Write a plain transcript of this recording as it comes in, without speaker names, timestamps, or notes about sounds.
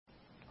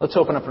Let's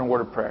open up in a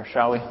word of prayer,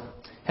 shall we?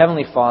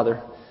 Heavenly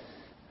Father,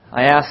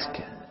 I ask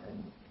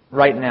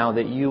right now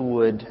that you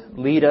would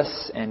lead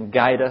us and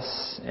guide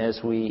us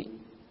as we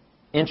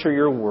enter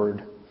your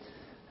word.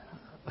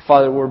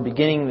 Father, we're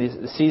beginning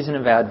the season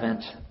of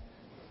Advent,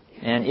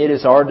 and it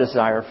is our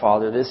desire,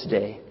 Father, this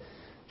day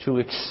to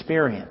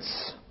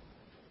experience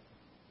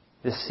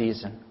this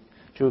season,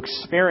 to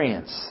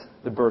experience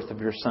the birth of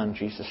your Son,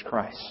 Jesus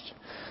Christ,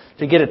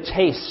 to get a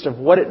taste of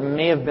what it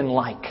may have been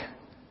like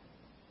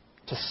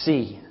to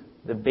see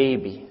the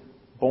baby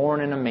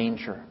born in a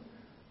manger,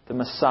 the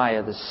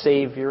Messiah, the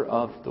Savior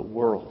of the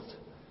world.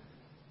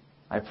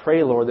 I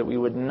pray, Lord, that we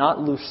would not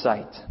lose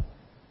sight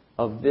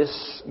of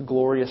this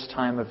glorious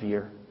time of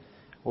year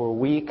where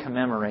we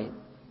commemorate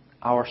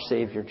our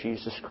Savior,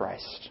 Jesus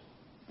Christ.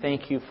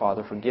 Thank you,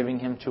 Father, for giving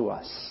Him to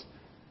us.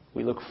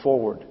 We look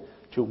forward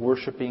to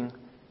worshiping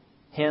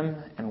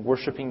Him and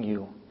worshiping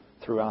you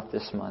throughout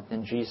this month.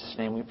 In Jesus'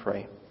 name we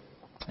pray.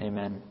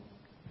 Amen.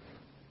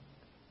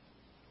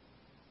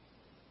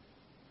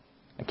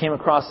 I came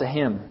across a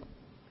hymn.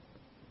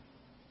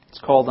 It's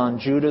called On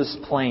Judah's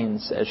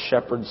Plains as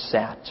Shepherds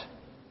Sat,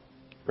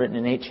 written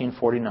in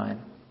 1849.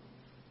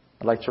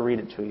 I'd like to read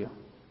it to you.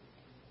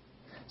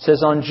 It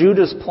says, On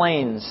Judah's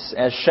plains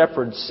as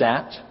shepherds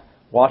sat,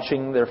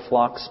 watching their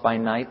flocks by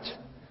night,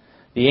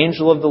 the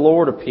angel of the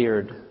Lord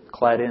appeared,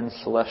 clad in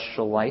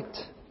celestial light.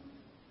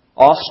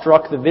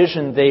 Awestruck the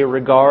vision they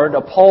regard,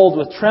 appalled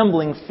with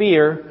trembling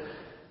fear,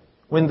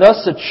 when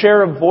thus a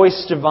cherub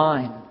voice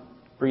divine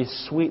breathed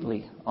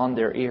sweetly on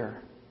their ear.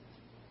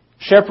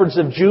 Shepherds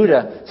of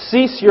Judah,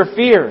 cease your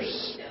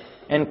fears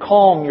and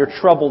calm your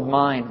troubled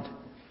mind.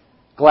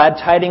 Glad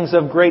tidings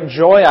of great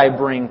joy I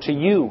bring to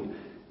you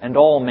and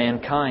all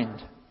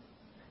mankind.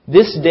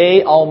 This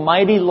day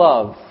almighty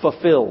love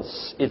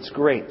fulfills its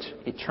great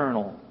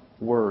eternal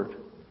word.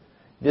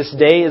 This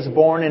day is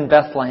born in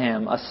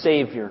Bethlehem a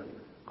Savior,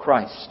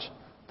 Christ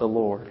the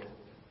Lord.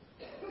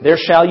 There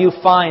shall you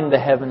find the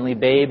heavenly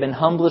babe in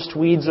humblest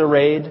weeds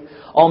arrayed,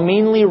 all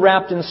meanly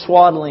wrapped in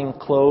swaddling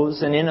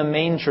clothes and in a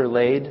manger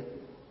laid.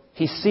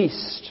 He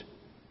ceased,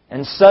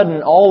 and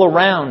sudden all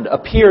around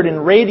appeared in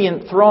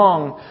radiant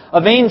throng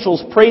of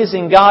angels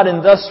praising God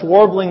and thus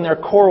warbling their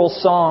choral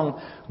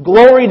song.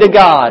 Glory to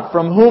God,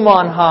 from whom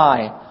on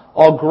high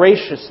all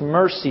gracious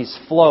mercies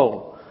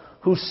flow,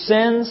 who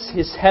sends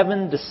His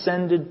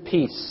heaven-descended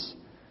peace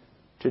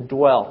to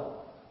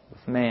dwell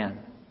with man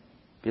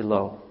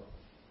below.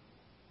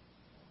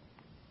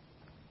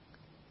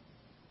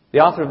 The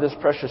author of this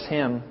precious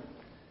hymn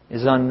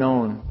is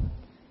unknown.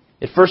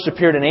 It first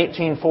appeared in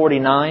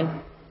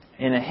 1849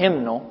 in a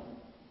hymnal,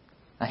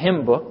 a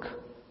hymn book,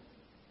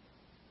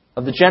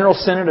 of the General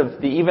Synod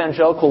of the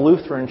Evangelical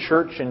Lutheran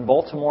Church in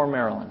Baltimore,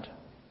 Maryland.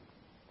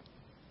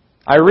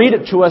 I read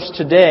it to us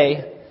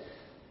today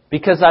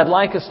because I'd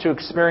like us to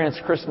experience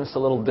Christmas a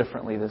little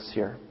differently this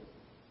year.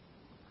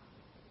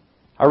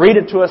 I read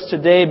it to us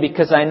today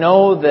because I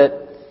know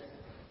that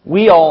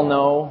we all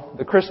know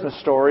the Christmas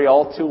story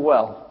all too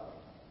well.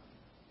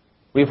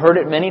 We've heard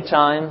it many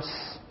times.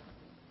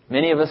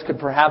 Many of us could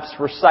perhaps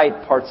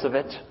recite parts of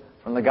it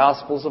from the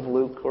Gospels of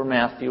Luke or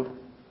Matthew.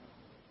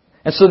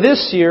 And so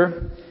this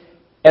year,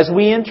 as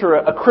we enter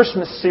a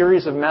Christmas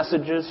series of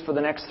messages for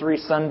the next 3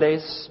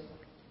 Sundays,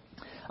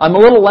 I'm a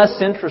little less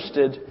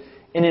interested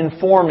in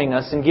informing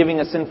us and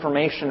giving us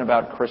information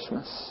about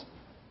Christmas,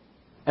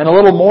 and a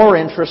little more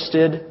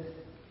interested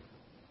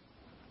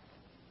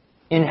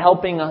in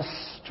helping us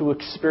to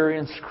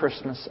experience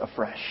Christmas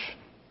afresh.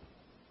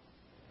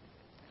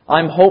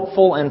 I'm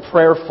hopeful and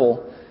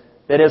prayerful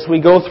that as we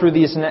go through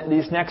these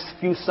next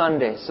few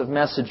Sundays of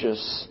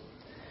messages,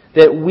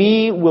 that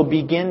we will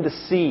begin to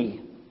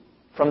see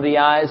from the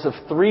eyes of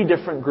 3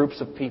 different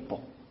groups of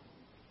people.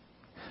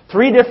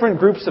 3 different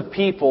groups of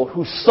people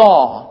who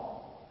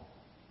saw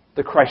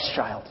the Christ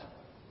child.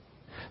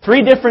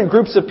 3 different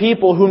groups of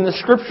people whom the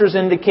Scriptures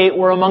indicate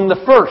were among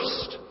the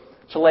first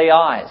to lay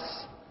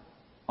eyes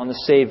on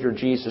the Savior,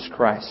 Jesus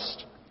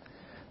Christ.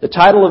 The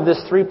title of this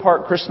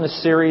 3-part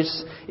Christmas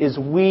series is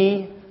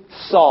We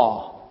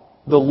Saw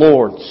the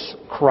Lord's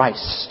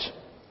Christ.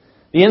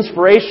 The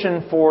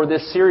inspiration for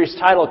this series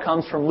title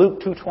comes from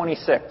Luke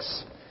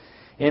 2:26,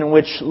 in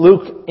which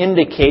Luke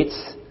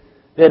indicates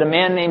that a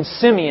man named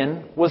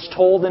Simeon was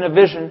told in a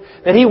vision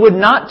that he would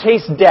not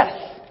taste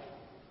death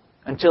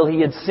until he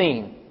had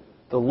seen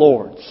the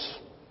Lord's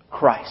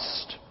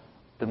Christ,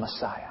 the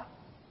Messiah.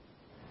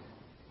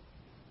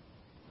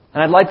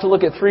 And I'd like to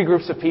look at 3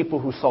 groups of people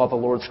who saw the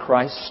Lord's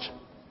Christ.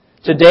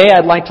 Today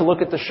I'd like to look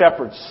at the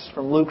shepherds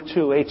from Luke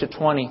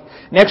 2:8-20.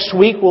 Next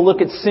week we'll look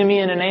at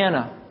Simeon and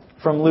Anna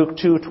from Luke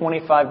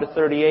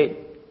 2:25-38.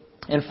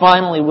 And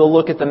finally we'll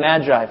look at the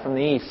Magi from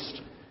the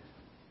east.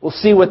 We'll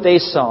see what they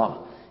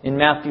saw in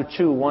Matthew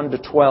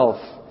 2:1-12.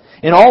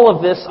 In all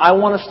of this, I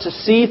want us to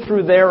see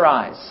through their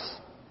eyes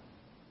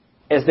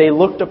as they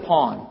looked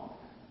upon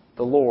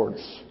the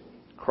Lord's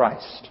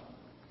Christ.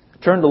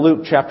 Turn to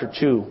Luke chapter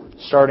 2,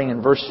 starting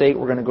in verse 8.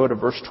 We're going to go to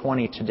verse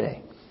 20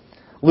 today.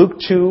 Luke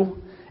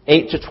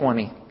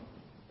 2:8-20.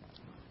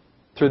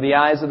 Through the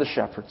eyes of the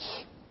shepherds.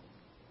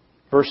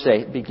 Verse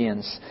 8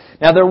 begins.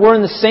 Now there were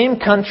in the same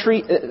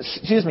country,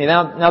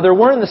 Now there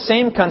were in the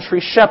same country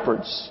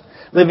shepherds,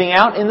 living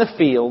out in the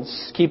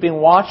fields,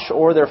 keeping watch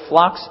o'er their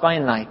flocks by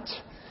night.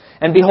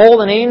 And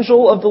behold, an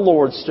angel of the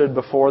Lord stood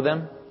before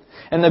them,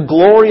 and the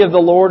glory of the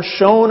Lord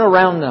shone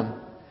around them,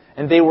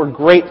 and they were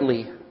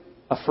greatly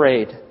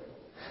afraid.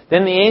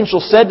 Then the angel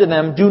said to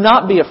them, Do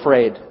not be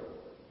afraid,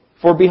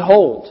 for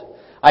behold,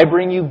 I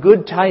bring you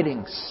good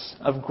tidings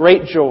of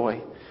great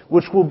joy,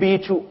 which will be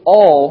to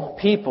all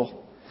people.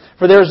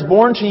 For there is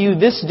born to you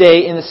this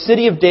day in the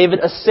city of David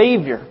a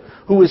Savior,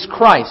 who is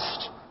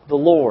Christ the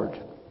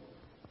Lord.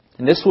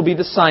 And this will be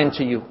the sign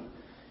to you.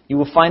 You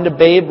will find a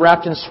babe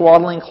wrapped in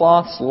swaddling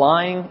cloths,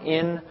 lying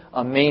in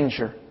a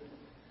manger.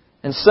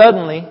 And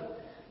suddenly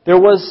there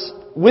was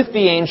with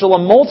the angel a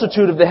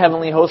multitude of the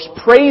heavenly host,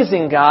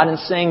 praising God and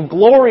saying,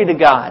 Glory to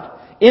God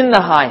in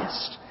the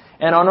highest,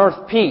 and on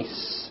earth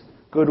peace,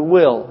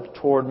 goodwill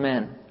toward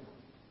men.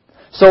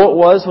 So it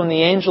was, when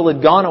the angel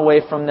had gone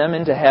away from them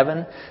into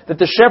heaven, that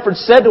the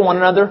shepherds said to one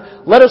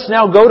another, Let us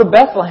now go to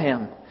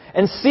Bethlehem,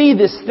 and see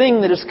this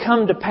thing that has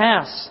come to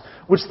pass,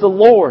 which the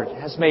Lord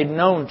has made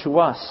known to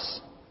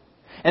us.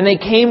 And they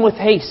came with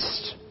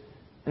haste,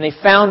 and they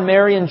found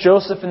Mary and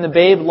Joseph and the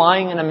babe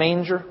lying in a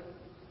manger.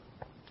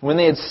 When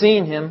they had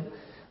seen Him,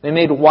 they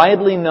made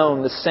widely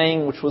known the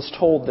saying which was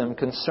told them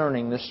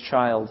concerning this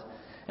child.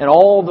 And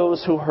all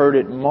those who heard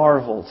it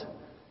marveled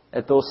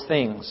at those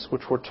things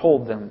which were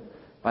told them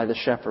by the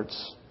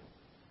shepherds.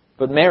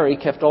 But Mary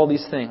kept all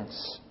these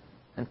things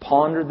and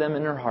pondered them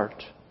in her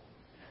heart.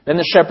 Then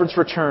the shepherds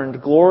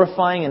returned,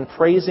 glorifying and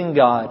praising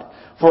God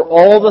for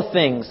all the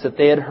things that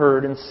they had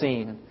heard and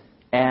seen,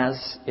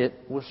 as it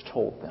was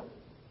told them.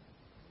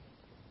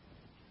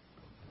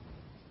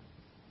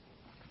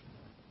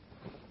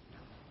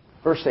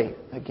 Verse 8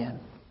 again.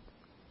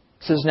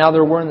 It says, Now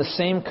there were in the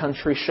same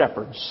country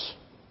shepherds,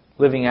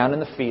 living out in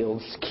the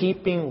fields,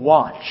 keeping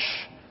watch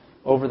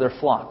over their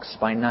flocks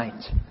by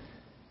night.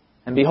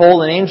 And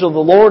behold, an angel of the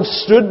Lord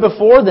stood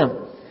before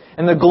them,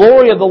 and the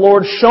glory of the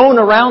Lord shone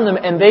around them,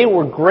 and they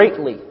were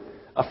greatly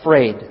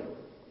afraid.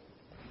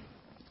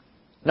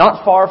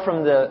 Not far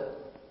from the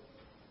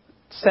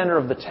center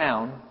of the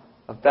town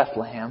of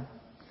Bethlehem,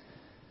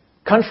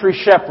 country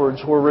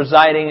shepherds were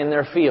residing in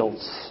their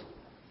fields.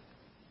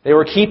 They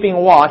were keeping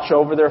watch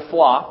over their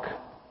flock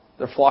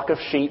of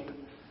sheep,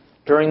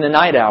 during the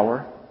night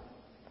hour.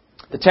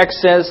 The text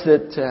says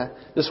that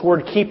this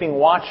word keeping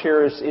watch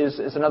here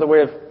is another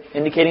way of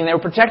indicating they were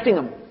protecting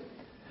them.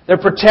 They're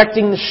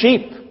protecting the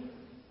sheep,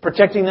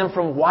 protecting them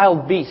from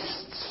wild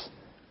beasts,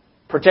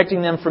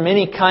 protecting them from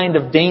any kind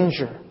of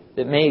danger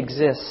that may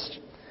exist.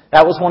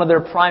 That was one of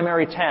their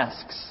primary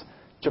tasks,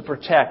 to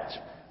protect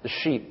the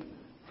sheep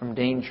from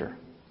danger.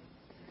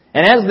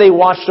 And as they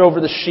watched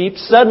over the sheep,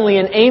 suddenly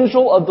an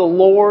angel of the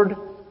Lord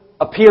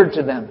appeared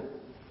to them,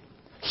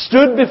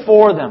 stood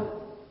before them.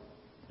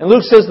 And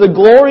Luke says the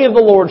glory of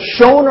the Lord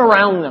shone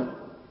around them,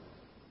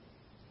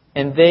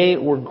 and they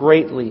were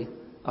greatly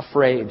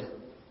afraid.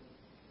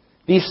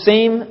 These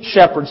same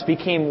shepherds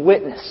became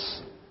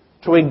witness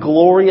to a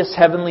glorious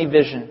heavenly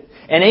vision.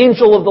 An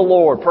angel of the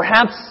Lord,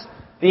 perhaps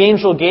the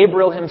angel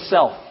Gabriel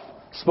himself,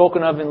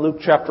 spoken of in Luke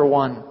chapter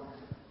 1,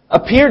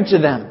 appeared to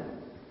them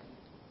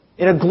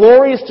in a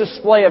glorious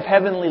display of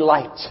heavenly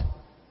light.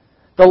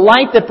 The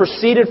light that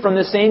proceeded from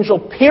this angel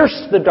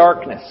pierced the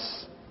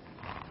darkness,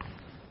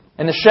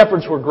 and the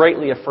shepherds were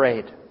greatly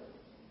afraid.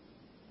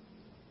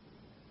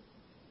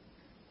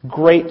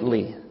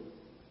 Greatly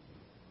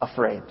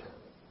afraid.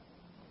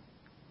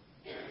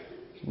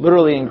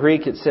 Literally in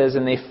Greek it says,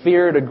 and they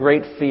feared a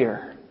great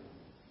fear.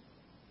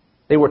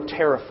 They were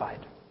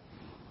terrified.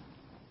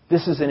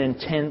 This is an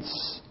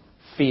intense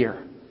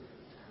fear.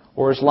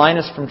 Or as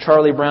Linus from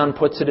Charlie Brown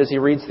puts it as he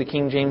reads the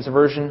King James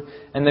Version,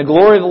 and the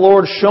glory of the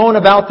Lord shone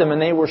about them,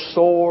 and they were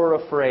sore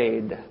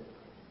afraid.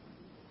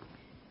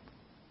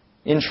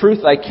 In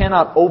truth, I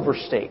cannot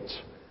overstate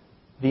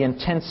the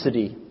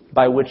intensity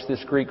by which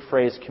this Greek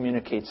phrase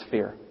communicates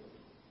fear.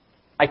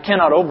 I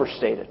cannot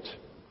overstate it.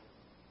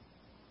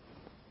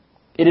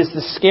 It is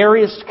the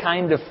scariest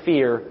kind of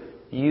fear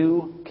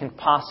you can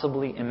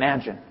possibly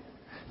imagine.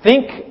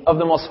 Think of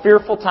the most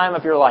fearful time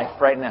of your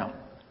life right now.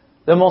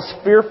 The most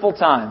fearful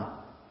time.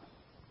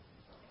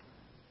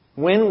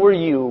 When were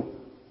you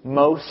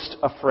most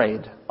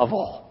afraid of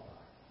all?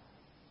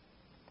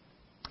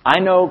 I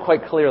know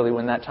quite clearly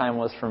when that time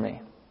was for me.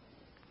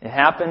 It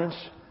happened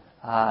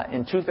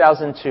in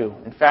 2002.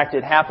 In fact,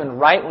 it happened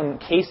right when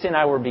Casey and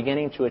I were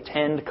beginning to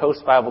attend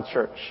Coast Bible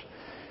Church.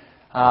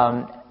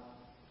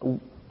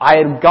 I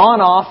had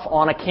gone off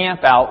on a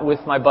camp out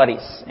with my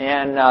buddies.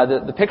 And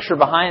the picture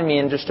behind me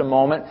in just a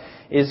moment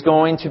is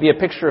going to be a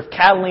picture of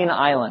Catalina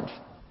Island.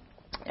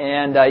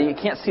 And you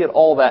can't see it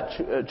all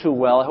that too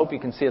well. I hope you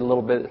can see it a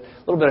little bit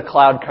of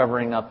cloud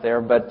covering up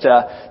there. But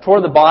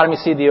toward the bottom, you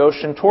see the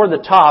ocean. Toward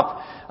the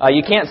top,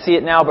 you can't see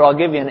it now, but I'll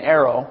give you an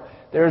arrow.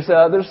 There's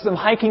some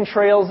hiking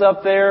trails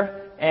up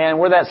there, and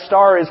where that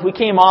star is, we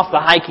came off the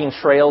hiking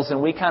trails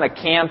and we kind of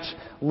camped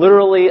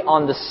literally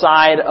on the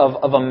side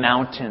of a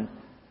mountain.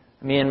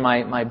 Me and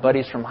my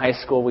buddies from high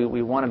school,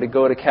 we wanted to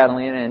go to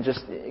Catalina and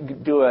just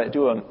do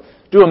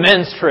a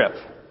men's trip,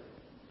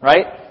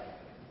 right?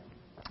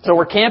 So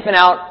we're camping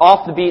out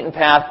off the beaten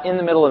path in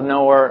the middle of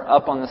nowhere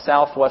up on the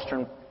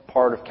southwestern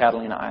part of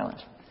Catalina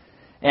Island.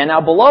 And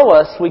now below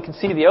us, we can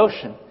see the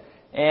ocean.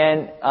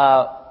 And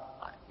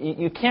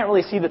you can't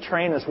really see the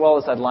terrain as well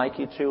as I'd like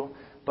you to,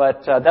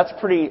 but that's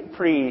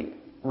pretty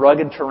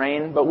rugged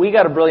terrain. But we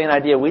got a brilliant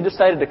idea. We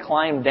decided to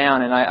climb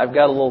down, and I've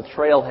got a little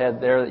trailhead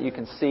there that you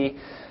can see.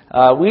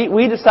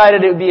 We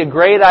decided it would be a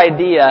great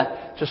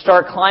idea to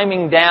start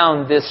climbing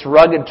down this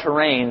rugged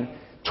terrain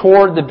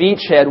toward the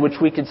beachhead, which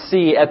we could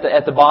see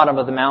at the bottom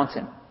of the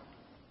mountain.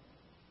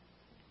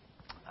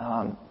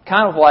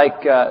 Kind of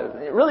like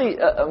really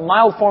a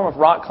mild form of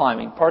rock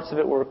climbing. Parts of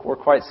it were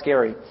quite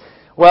scary.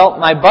 Well,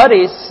 my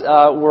buddies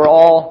were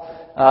all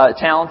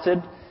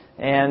talented,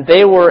 and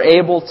they were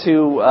able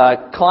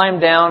to climb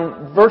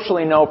down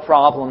virtually no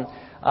problem.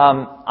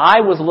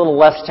 I was a little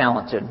less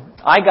talented.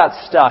 I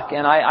got stuck,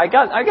 and I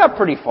got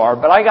pretty far,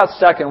 but I got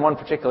stuck in one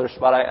particular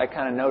spot. I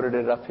kind of noted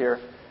it up here.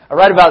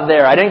 Right about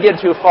there. I didn't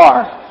get too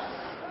far.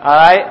 All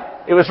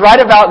right? It was right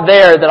about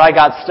there that I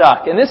got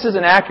stuck. And this is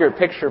an accurate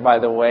picture, by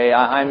the way.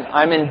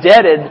 I'm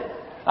indebted,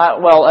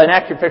 an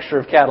accurate picture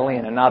of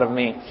Catalina, not of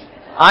me.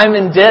 I'm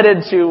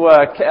indebted to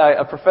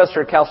a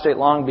professor at Cal State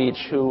Long Beach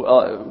who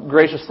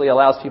graciously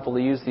allows people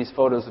to use these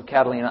photos of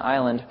Catalina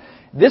Island.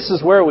 This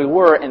is where we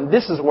were, and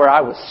this is where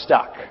I was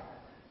stuck.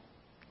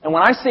 And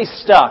when I say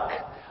stuck,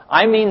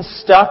 I mean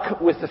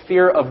stuck with the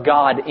fear of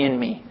God in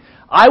me.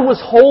 I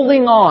was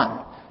holding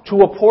on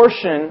to a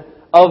portion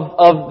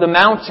of the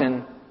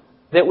mountain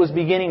that was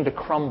beginning to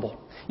crumble.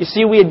 You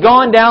see, we had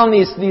gone down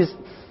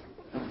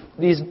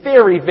these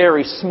very,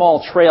 very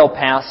small trail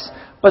paths,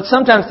 but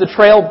sometimes the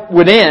trail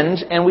would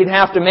end and we'd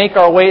have to make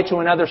our way to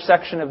another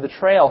section of the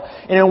trail.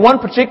 And in one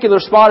particular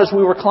spot as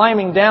we were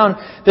climbing down,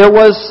 there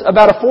was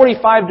about a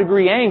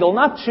 45-degree angle,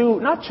 not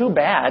too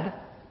bad,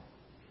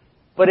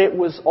 but it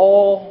was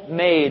all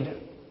made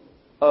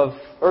of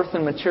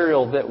earthen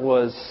material that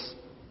was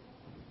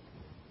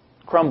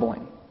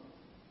crumbling.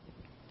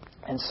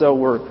 And so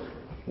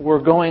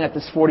we're going at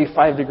this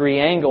 45-degree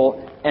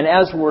angle, and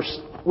as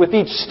with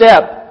each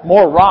step,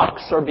 more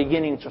rocks are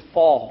beginning to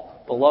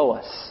fall below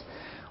us.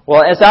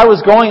 Well, as I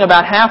was going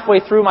about halfway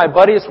through, my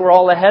buddies were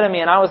all ahead of me,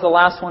 and I was the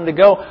last one to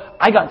go.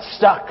 I got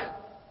stuck.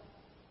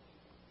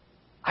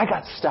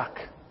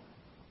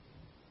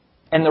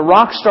 And the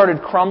rocks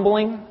started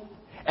crumbling,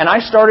 and I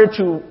started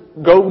to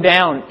go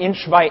down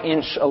inch by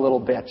inch a little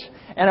bit.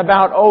 And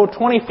about,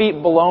 20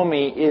 feet below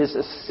me is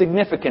a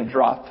significant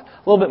drop.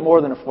 A little bit more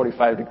than a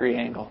 45-degree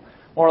angle.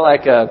 More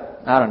like a,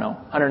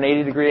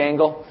 180-degree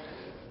angle.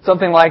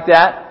 Something like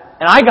that.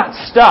 And I got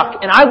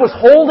stuck, and I was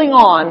holding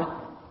on,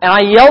 and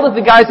I yelled at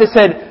the guys. I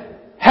said,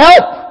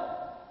 "Help!"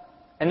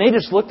 And they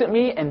just looked at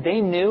me, and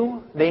they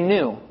knew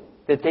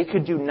that they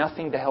could do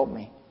nothing to help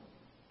me.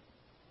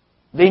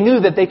 They knew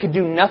that they could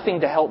do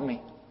nothing to help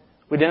me.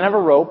 We didn't have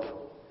a rope.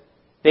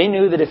 They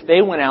knew that if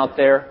they went out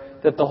there,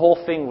 that the whole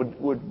thing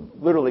would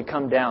literally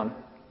come down.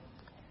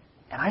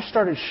 And I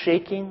started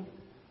shaking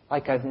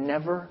like I've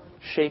never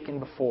shaken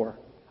before.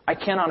 I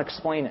cannot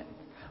explain it.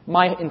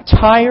 My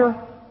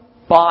entire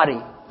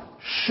body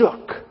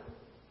shook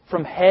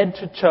from head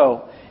to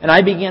toe, and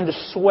I began to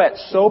sweat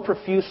so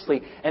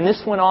profusely, and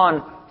this went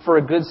on for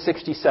a good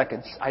 60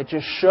 seconds. I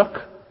just shook,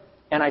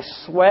 and I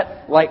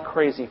sweat like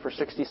crazy for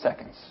 60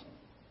 seconds.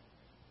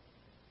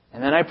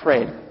 And then I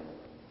prayed,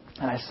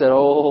 and I said,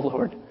 "Oh,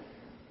 Lord,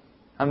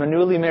 I'm a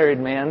newly married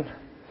man.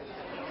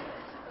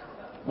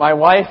 My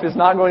wife is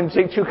not going to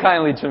take too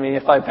kindly to me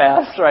if I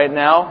pass right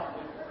now."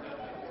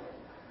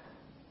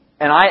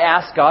 And I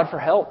asked God for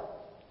help.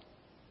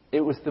 It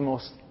was the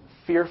most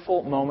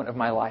fearful moment of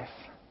my life.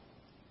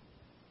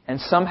 And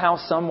somehow,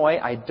 some way,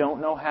 I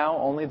don't know how,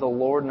 only the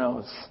Lord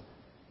knows,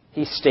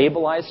 He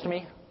stabilized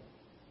me.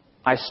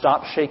 I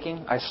stopped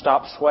shaking. I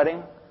stopped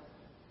sweating.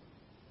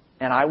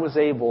 And I was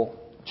able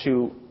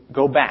to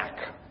go back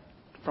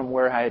from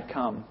where I had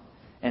come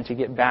and to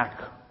get back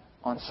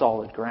on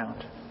solid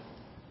ground.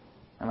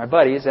 And my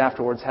buddies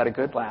afterwards had a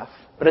good laugh.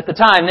 But at the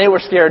time, they were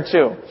scared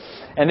too.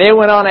 And they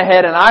went on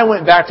ahead, and I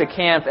went back to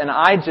camp, and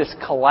I just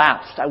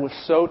collapsed. I was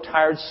so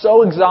tired,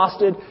 so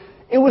exhausted.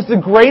 It was the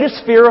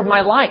greatest fear of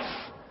my life.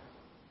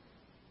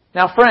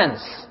 Now,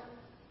 friends,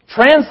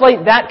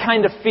 translate that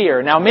kind of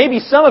fear. Now, maybe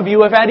some of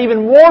you have had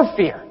even more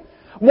fear.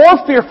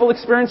 More fearful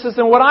experiences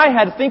than what I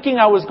had, thinking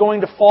I was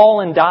going to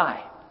fall and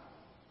die.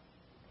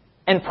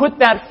 And put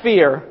that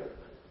fear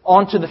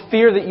onto the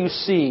fear that you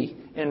see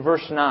in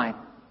verse 9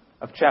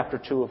 of chapter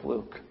 2 of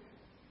Luke.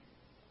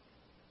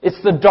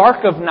 It's the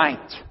dark of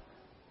night.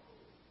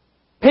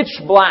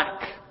 Pitch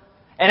black.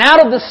 And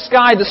out of the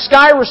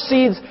sky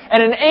recedes,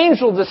 and an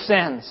angel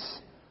descends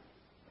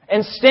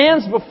and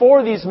stands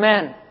before these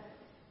men.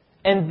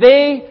 And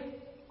they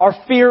are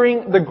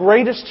fearing the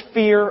greatest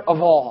fear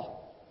of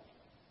all.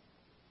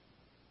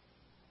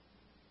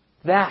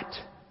 That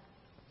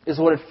is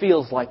what it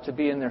feels like to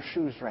be in their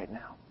shoes right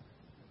now.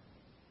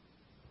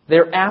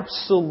 They're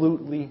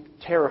absolutely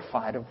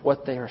terrified of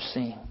what they are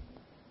seeing.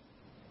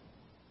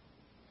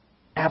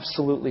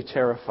 absolutely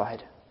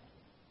terrified.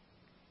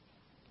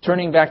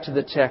 Turning back to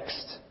the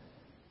text,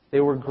 they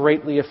were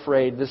greatly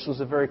afraid. This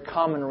was a very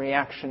common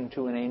reaction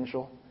to an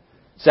angel.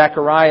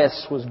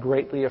 Zacharias was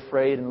greatly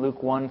afraid in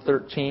Luke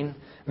 1:13.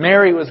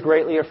 Mary was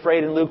greatly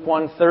afraid in Luke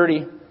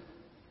 1:30.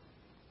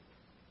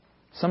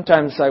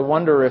 Sometimes I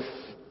wonder if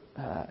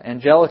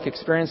angelic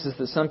experiences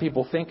that some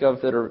people speak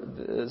of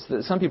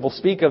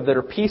that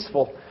are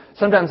peaceful.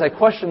 Sometimes I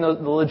question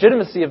the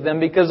legitimacy of them,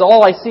 because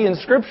all I see in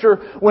Scripture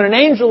when an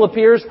angel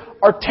appears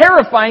are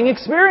terrifying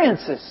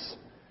experiences,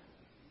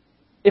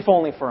 if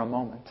only for a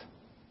moment.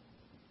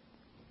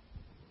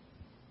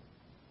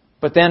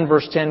 But then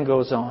verse 10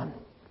 goes on.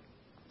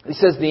 He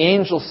says, the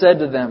angel said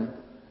to them,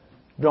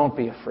 "Don't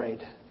be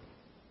afraid.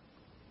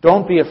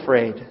 Don't be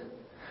afraid.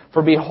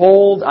 For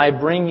behold, I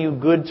bring you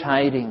good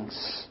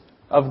tidings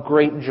of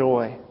great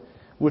joy,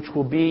 which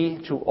will be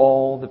to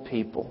all the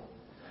people.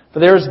 For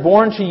there is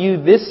born to you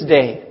this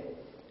day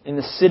in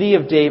the city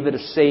of David a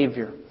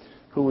Savior,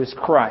 who is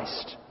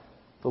Christ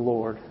the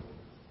Lord."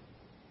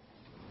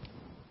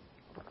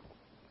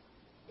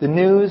 The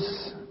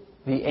news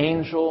the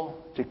angel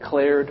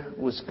declared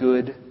was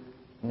good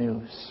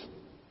news.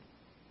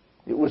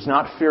 It was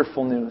not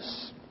fearful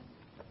news.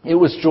 It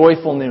was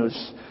joyful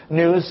news.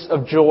 News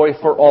of joy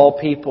for all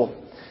people.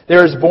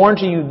 There is born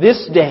to you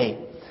this day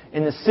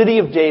in the city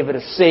of David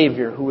a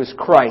Savior, who is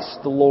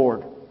Christ the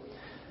Lord.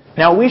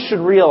 Now we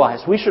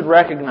should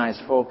recognize,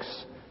 folks,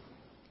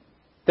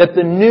 that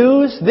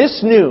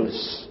this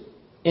news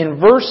in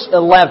verse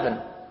 11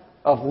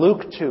 of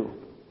Luke 2,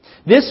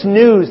 this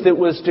news that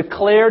was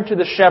declared to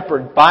the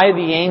shepherd by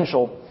the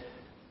angel,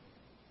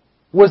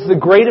 was the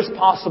greatest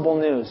possible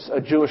news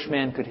a Jewish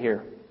man could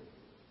hear.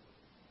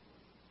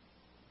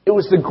 It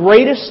was the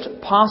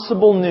greatest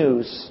possible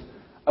news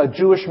a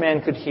Jewish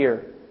man could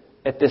hear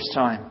at this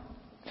time.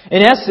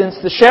 In essence,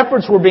 the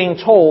shepherds were being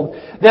told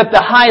that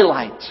the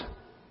highlight,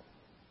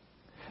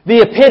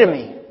 the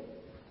epitome,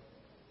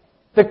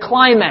 the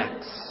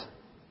climax,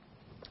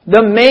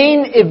 the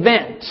main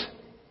event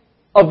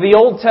of the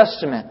Old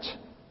Testament,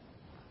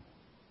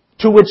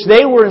 to which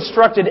they were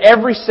instructed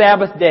every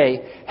Sabbath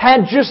day,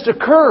 had just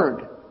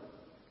occurred.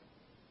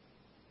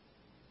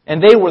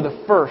 And they were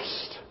the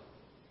first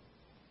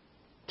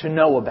to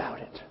know about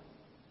it.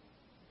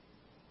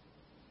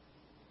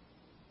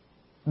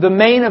 The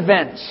main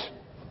event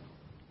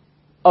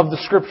of the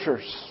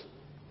Scriptures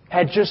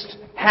had just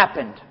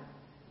happened.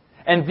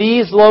 And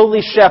these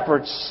lowly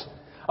shepherds,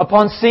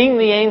 upon seeing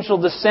the angel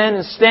descend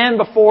and stand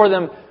before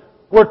them,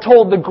 were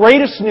told the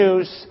greatest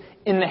news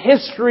in the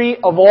history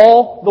of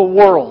all the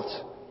world.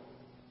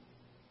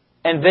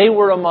 And they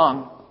were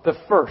among the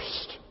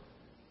first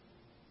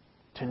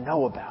to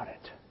know about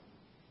it.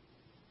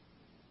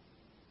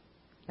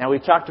 Now,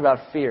 we've talked about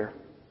fear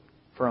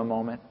for a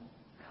moment.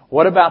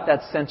 What about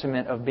that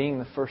sentiment of being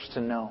the first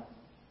to know?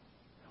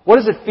 What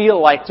does it feel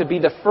like to be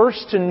the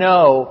first to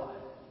know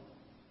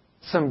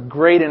some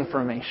great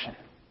information?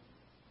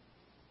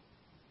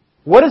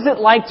 What is it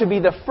like to be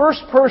the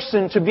first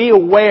person to be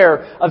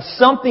aware of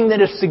something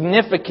that is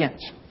significant?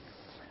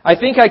 I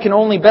think I can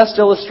only best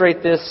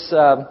illustrate this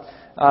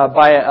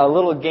by a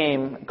little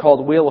game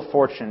called Wheel of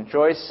Fortune.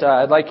 Joyce,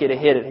 I'd like you to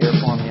hit it here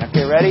for me.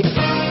 Okay, ready?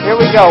 Here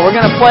we go. We're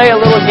going to play a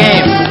little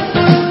game.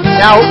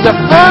 Now, the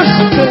first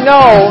to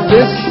know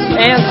this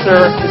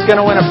answer is going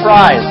to win a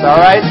prize. All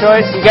right,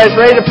 Joyce? You guys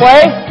ready to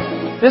play?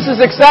 This is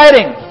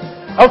exciting.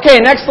 Okay,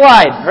 next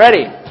slide.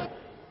 Ready?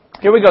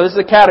 Here we go. This is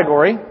a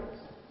category.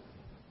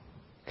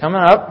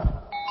 Coming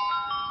up.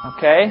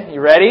 Okay,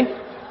 you ready?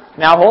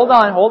 Now hold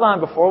on,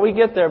 before we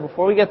get there.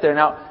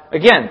 Now,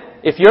 again,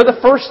 if you're the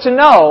first to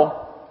know,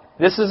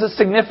 this is a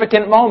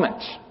significant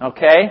moment.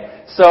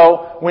 Okay?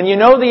 So, when you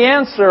know the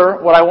answer,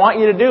 what I want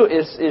you to do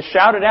is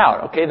shout it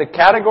out. Okay? The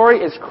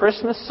category is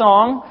Christmas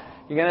song.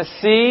 You're going to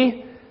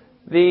see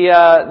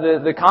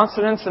the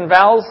consonants and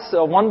vowels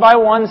one by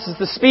one. This is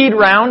the speed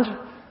round.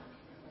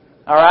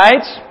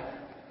 Alright?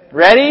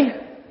 Ready?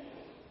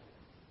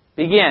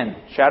 Begin.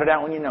 Shout it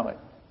out when you know it.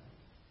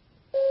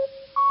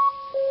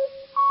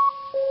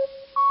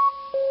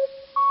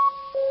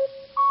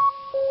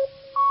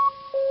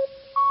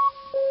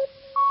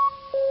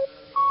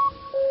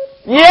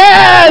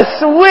 Yes!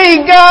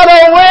 We got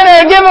a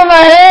winner! Give him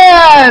a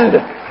hand!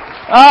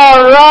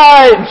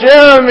 Alright,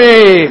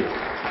 Jeremy!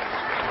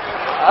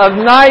 A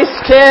nice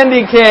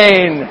candy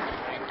cane.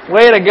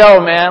 Way to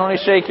go, man. Let me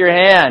shake your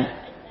hand.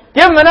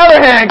 Give him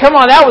another hand. Come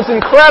on, that was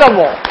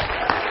incredible.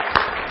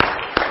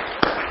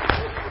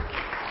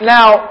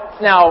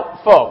 Now,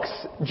 folks,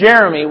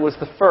 Jeremy was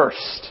the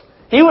first.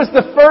 He was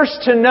the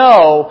first to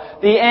know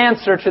the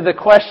answer to the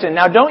question.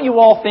 Now, don't you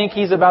all think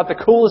he's about the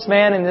coolest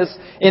man in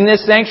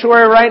this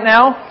sanctuary right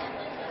now?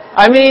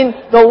 I mean,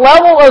 the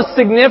level of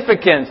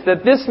significance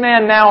that this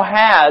man now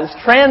has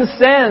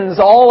transcends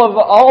all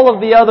of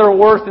the other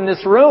worth in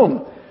this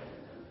room.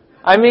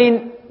 I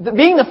mean,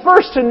 being the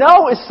first to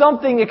know is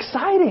something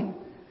exciting.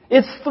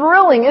 It's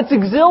thrilling. It's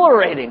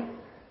exhilarating.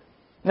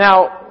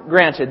 Now,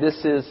 granted,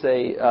 this is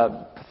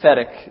a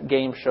pathetic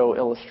game show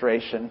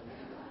illustration.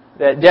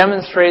 that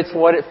demonstrates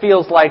what it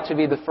feels like to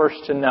be the first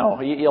to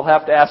know. You'll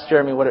have to ask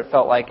Jeremy what it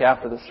felt like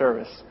after the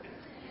service.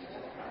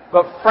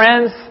 But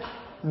friends,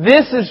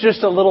 this is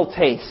just a little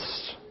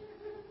taste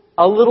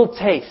of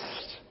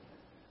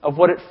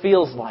what it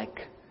feels like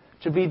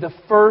to be the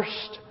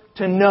first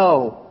to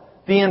know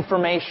the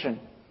information.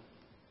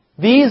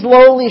 These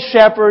lowly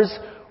shepherds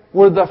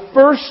were the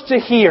first to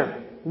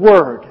hear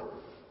word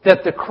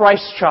that the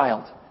Christ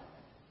child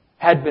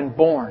had been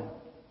born.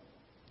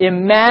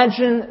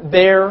 Imagine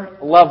their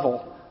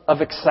level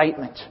of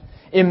excitement.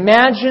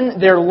 Imagine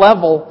their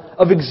level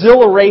of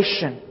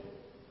exhilaration.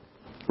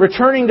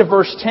 Returning to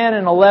verse 10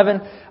 and 11,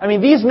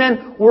 these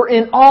men were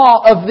in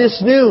awe of this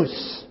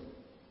news.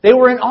 They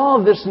were in awe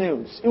of this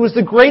news. It was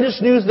the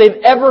greatest news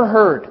they've ever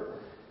heard.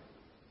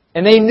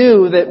 And they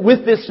knew that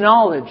with this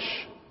knowledge,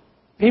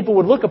 people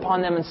would look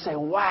upon them and say,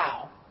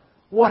 wow,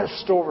 what a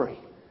story.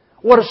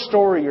 What a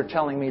story you're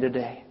telling me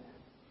today.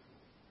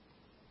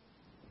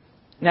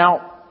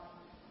 Now,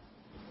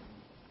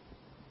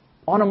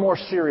 on a more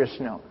serious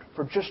note,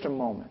 for just a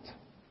moment,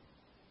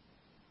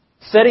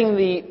 setting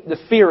the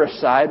fear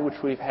aside, which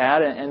we've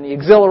had, and the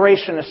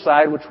exhilaration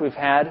aside, which we've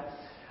had,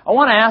 I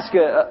want to ask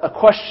a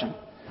question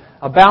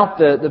about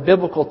the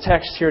biblical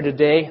text here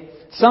today.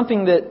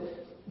 Something that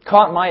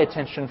caught my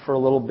attention for a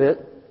little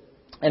bit.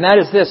 And that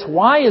is this.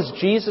 Why is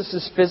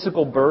Jesus'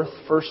 physical birth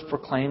first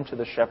proclaimed to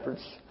the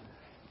shepherds?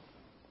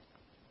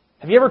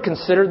 Have you ever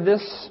considered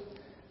this?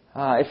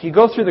 If you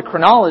go through the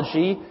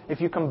chronology, if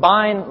you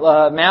combine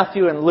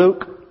Matthew and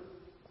Luke,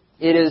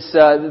 it is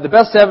the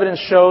best evidence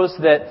shows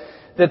that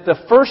the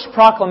first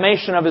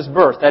proclamation of His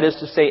birth, that is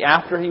to say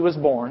after He was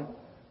born,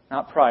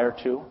 not prior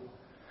to,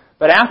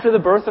 but after the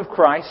birth of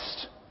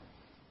Christ,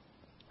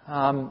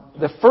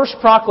 the first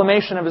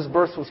proclamation of His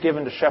birth was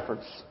given to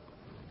shepherds.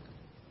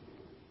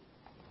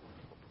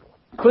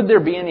 Could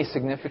there be any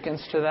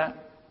significance to that?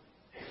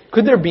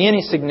 Could there be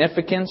any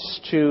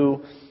significance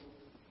to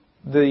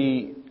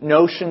the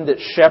notion that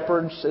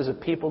shepherds as a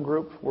people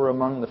group were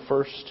among the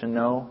first to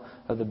know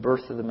of the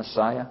birth of the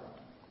Messiah?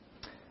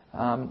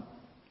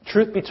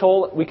 Truth be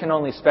told, we can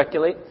only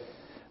speculate.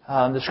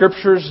 The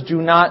Scriptures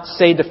do not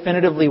say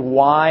definitively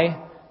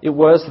why it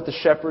was that the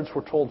shepherds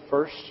were told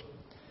first.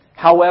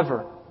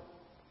 However,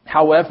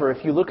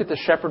 if you look at the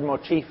shepherd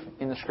motif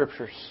in the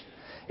Scriptures,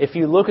 if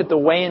you look at the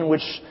way in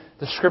which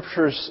the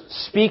Scriptures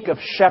speak of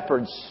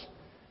shepherds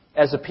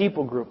as a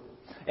people group,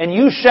 and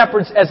use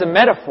shepherds as a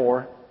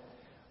metaphor,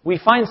 we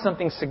find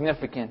something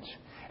significant.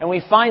 And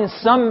we find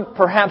some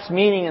perhaps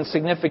meaning and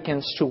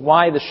significance to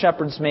why the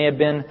shepherds may have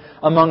been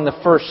among the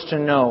first to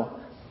know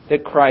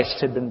that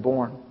Christ had been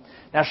born.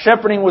 Now,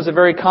 shepherding was a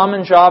very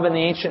common job in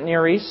the ancient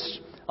Near East,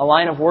 a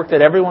line of work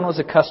that everyone was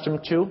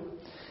accustomed to.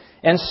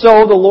 And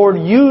so the Lord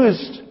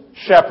used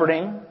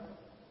shepherding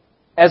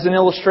as an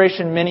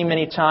illustration many,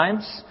 many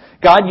times.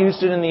 God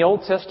used it in the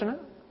Old Testament.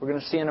 We're going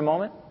to see in a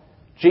moment.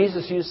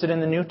 Jesus used it in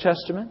the New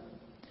Testament.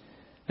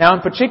 Now,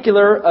 in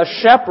particular, a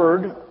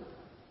shepherd,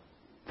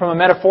 from a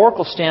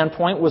metaphorical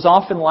standpoint, was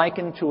often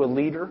likened to a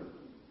leader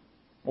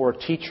or a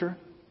teacher.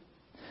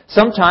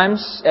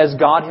 Sometimes as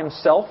God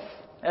Himself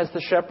as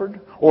the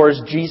shepherd, or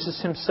as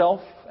Jesus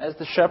Himself as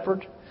the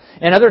shepherd.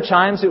 And other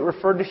times it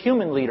referred to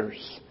human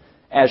leaders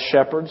as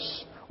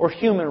shepherds, or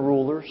human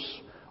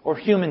rulers, or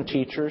human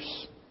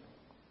teachers.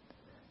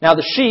 Now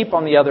the sheep,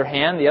 on the other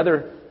hand, the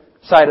other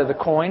side of the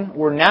coin,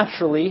 were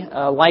naturally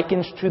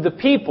likened to the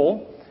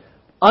people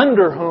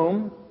under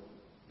whom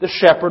the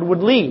shepherd would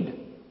lead,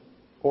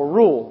 or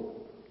rule,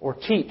 or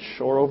teach,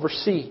 or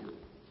oversee.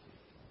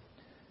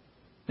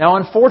 Now,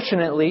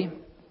 unfortunately,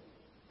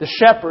 the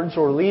shepherds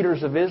or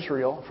leaders of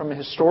Israel, from a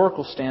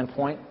historical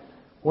standpoint,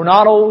 were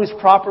not always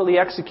properly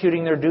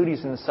executing their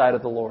duties in the sight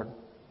of the Lord.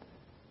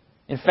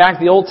 In fact,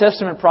 the Old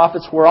Testament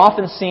prophets were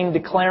often seen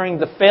declaring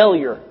the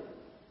failure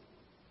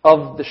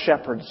of the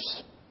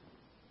shepherds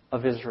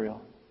of Israel.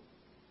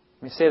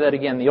 Let me say that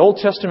again. The Old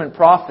Testament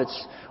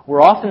prophets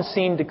were often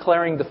seen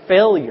declaring the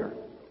failure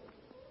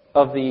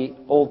of the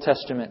Old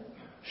Testament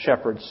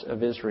shepherds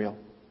of Israel.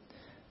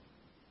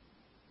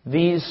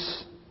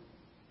 These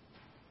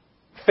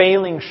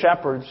failing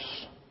shepherds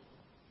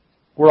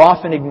were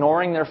often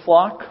ignoring their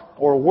flock,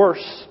 or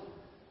worse,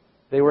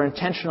 they were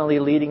intentionally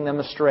leading them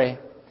astray.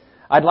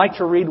 I'd like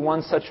to read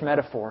one such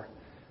metaphor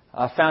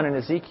found in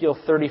Ezekiel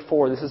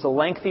 34. This is a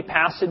lengthy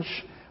passage,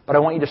 but I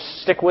want you to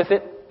stick with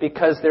it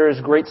because there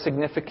is great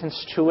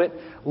significance to it.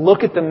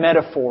 Look at the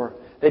metaphor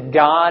that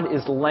God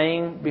is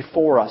laying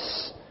before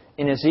us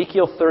in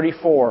Ezekiel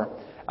 34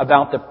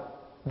 about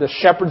the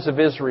shepherds of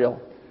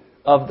Israel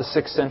of the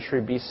 6th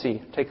century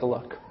BC. Take a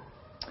look.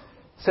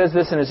 It says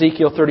this in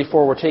Ezekiel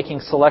 34. We're taking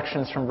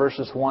selections from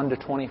verses 1 to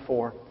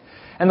 24.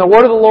 And the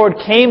word of the Lord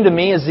came to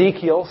me,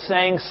 Ezekiel,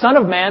 saying, Son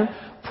of man,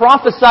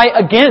 prophesy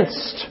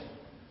against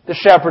the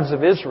shepherds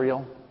of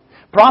Israel.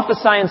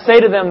 Prophesy and say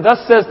to them,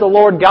 Thus says the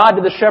Lord God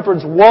to the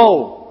shepherds,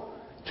 Woe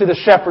to the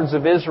shepherds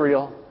of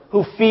Israel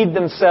who feed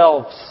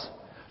themselves.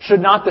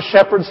 Should not the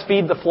shepherds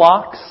feed the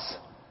flocks?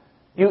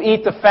 You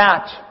eat the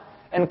fat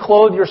and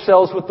clothe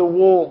yourselves with the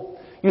wool.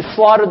 You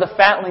slaughter the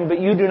fatling, but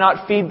you do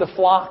not feed the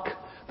flock.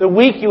 The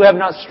weak you have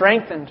not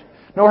strengthened,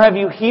 nor have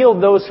you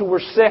healed those who were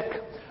sick,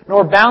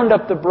 nor bound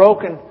up the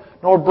broken,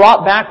 nor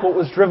brought back what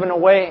was driven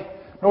away,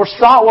 nor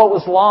sought what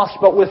was lost,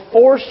 but with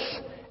force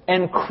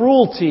and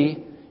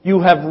cruelty you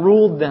have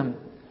ruled them.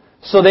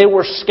 So they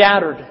were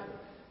scattered,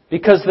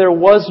 because there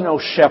was no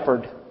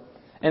shepherd.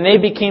 And they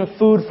became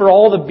food for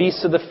all the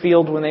beasts of the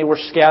field when they were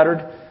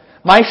scattered.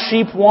 My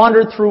sheep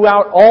wandered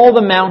throughout all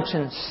the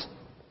mountains,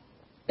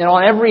 and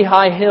on every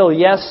high hill.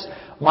 Yes,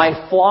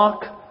 my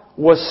flock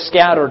was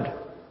scattered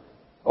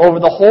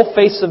over the whole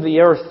face of the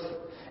earth,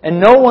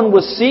 and no one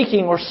was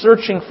seeking or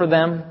searching for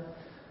them.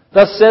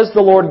 Thus says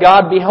the Lord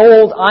God,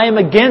 behold, I am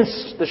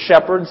against the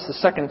shepherds. The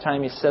second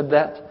time He said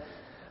that.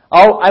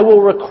 I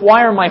will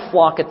require my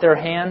flock at their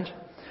hand.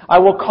 I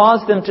will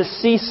cause them to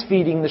cease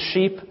feeding the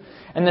sheep,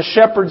 and the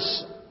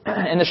shepherds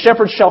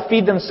shall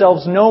feed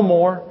themselves no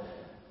more.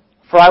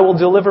 For I will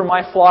deliver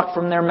my flock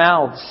from their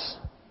mouths,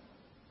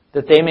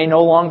 that they may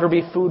no longer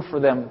be food for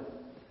them.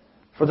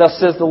 For thus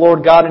says the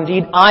Lord God,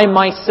 indeed, I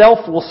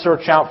myself will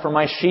search out for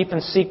my sheep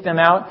and seek them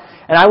out,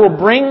 and I will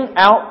verse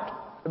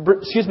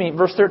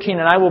 13,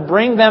 and I will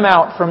bring them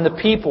out from the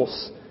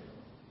peoples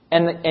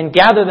and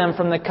gather them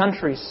from the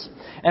countries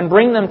and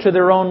bring them to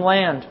their own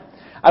land.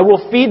 I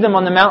will feed them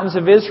on the mountains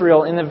of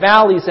Israel, in the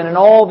valleys, and in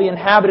all the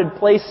inhabited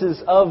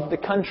places of the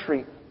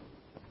country.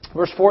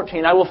 Verse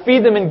 14, I will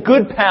feed them in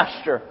good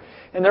pasture,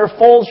 and their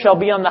folds shall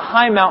be on the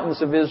high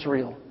mountains of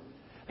Israel.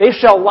 They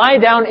shall lie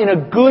down in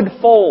a good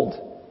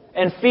fold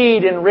and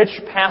feed in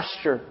rich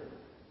pasture.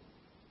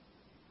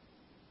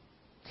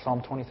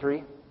 Psalm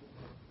 23.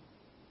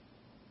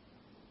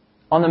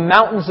 On the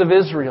mountains of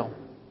Israel,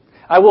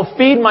 I will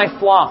feed my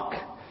flock,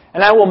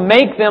 and I will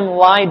make them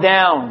lie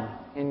down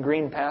in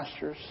green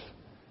pastures,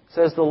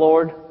 says the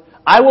Lord.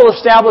 I will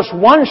establish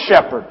one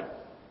shepherd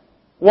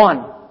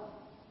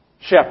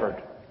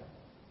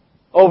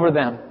over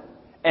them,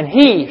 and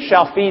he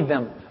shall feed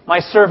them. My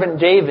servant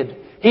David,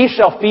 he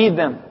shall feed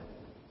them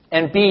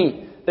and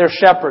be their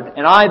shepherd.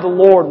 And I, the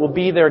Lord, will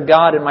be their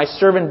God, and my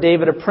servant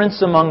David, a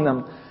prince among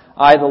them.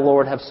 I, the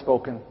Lord, have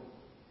spoken.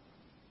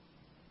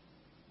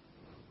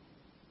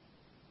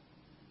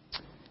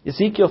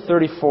 Ezekiel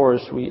 34,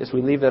 as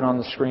we leave that on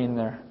the screen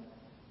there,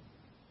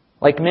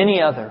 like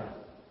many other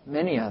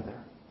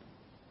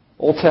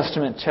Old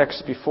Testament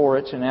texts before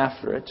it and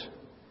after it,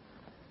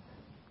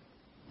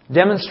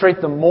 demonstrate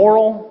the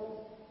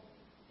moral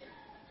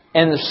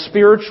and the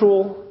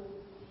spiritual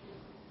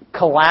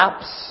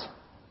collapse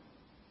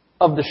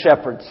of the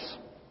shepherds.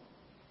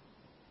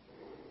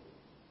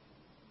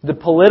 The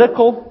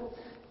political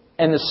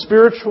and the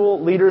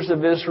spiritual leaders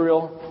of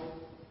Israel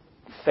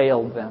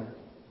failed them.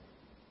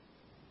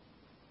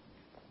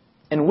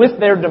 And with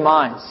their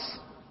demise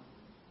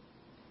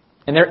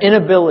and their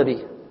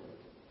inability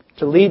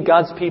to lead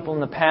God's people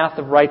in the path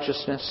of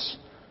righteousness,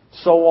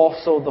 so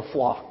also the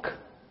flock,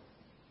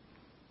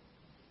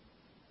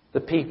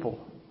 the people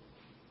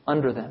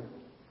under them,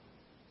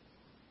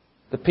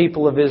 the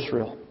people of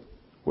Israel,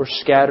 were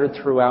scattered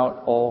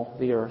throughout all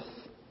the earth.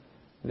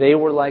 They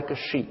were like a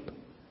sheep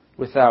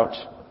without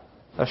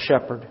a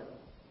shepherd.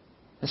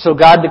 And so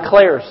God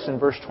declares in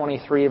verse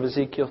 23 of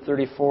Ezekiel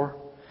 34,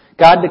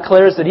 God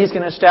declares that He's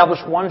going to establish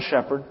one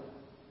shepherd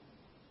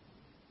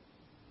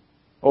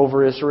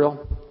over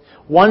Israel.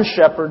 One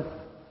shepherd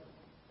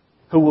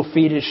who will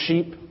feed His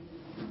sheep.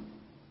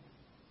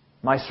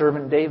 My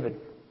servant David.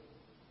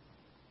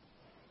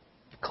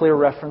 A clear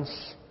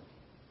reference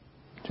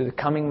to the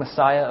coming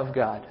Messiah of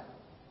God,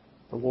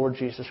 the Lord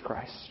Jesus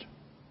Christ.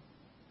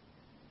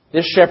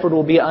 This shepherd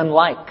will be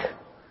unlike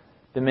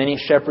the many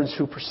shepherds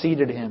who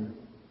preceded Him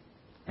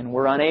and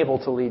were unable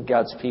to lead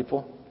God's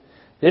people.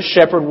 This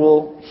shepherd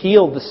will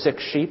heal the sick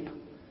sheep,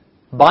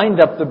 bind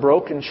up the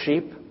broken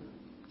sheep,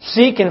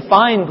 seek and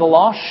find the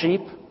lost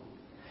sheep.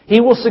 He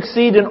will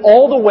succeed in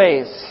all the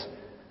ways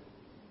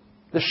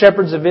the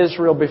shepherds of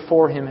Israel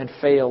before Him had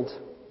failed.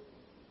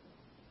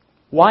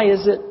 Why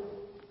is it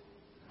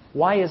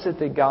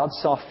that God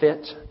saw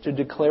fit to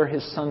declare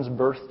His Son's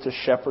birth to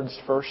shepherds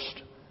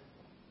first,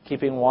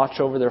 keeping watch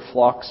over their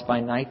flocks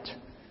by night?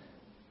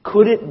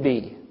 Could it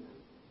be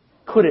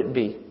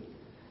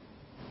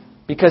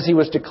because He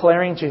was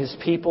declaring to His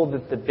people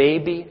that the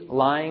baby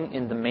lying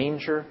in the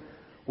manger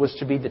was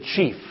to be the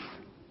chief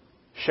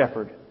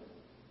shepherd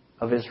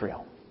of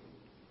Israel?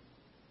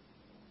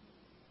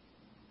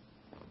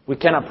 We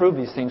cannot prove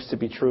these things to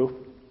be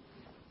true,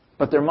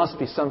 but there must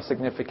be some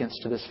significance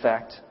to this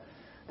fact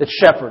that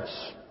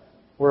shepherds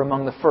were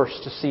among the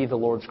first to see the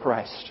Lord's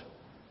Christ.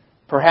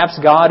 Perhaps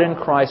God in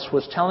Christ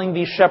was telling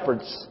these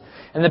shepherds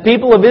and the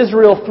people of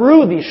Israel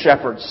through these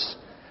shepherds,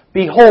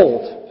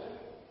 behold,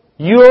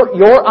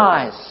 your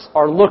eyes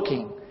are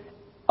looking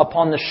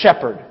upon the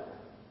shepherd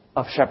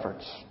of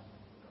shepherds.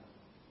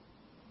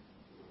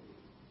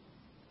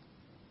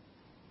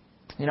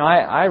 You know,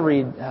 I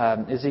read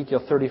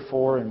Ezekiel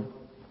 34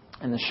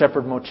 and the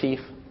shepherd motif.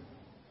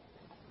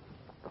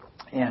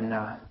 And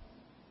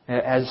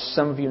as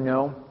some of you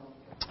know,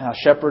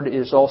 shepherd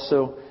is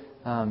also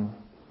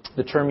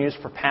the term used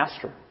for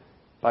pastor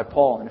by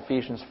Paul in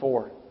Ephesians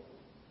 4.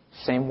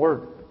 Same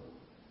word.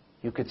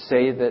 You could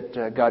say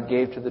that God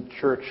gave to the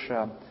church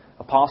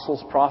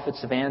apostles,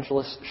 prophets,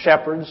 evangelists,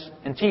 shepherds,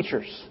 and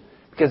teachers.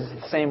 Because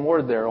it's the same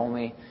word there,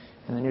 only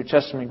in the New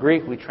Testament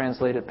Greek we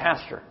translate it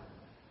pastor.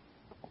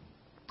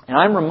 And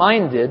I'm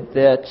reminded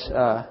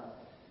that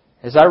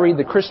as I read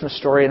the Christmas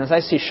story and as I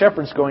see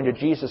shepherds going to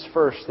Jesus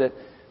first, that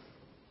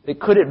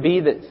could it be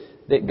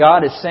that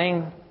God is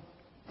saying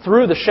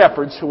through the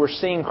shepherds who were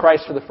seeing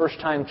Christ for the first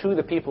time to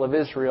the people of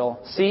Israel,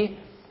 see,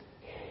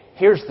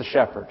 here's the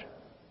shepherd.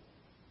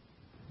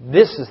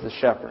 This is the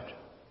shepherd.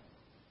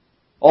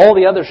 All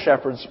the other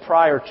shepherds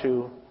prior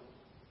to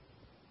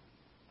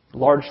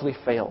largely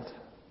failed.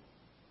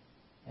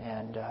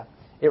 And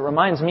it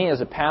reminds me as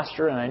a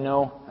pastor, and I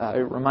know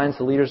it reminds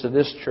the leaders of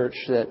this church,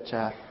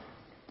 that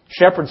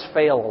shepherds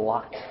fail a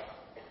lot.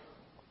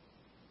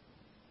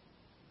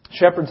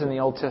 Shepherds in the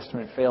Old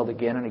Testament failed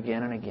again and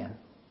again and again.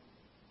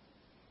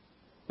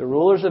 The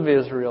rulers of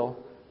Israel,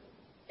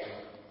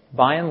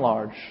 by and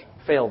large,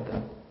 failed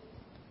them.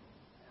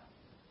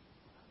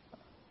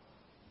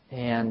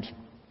 And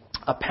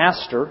a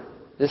pastor,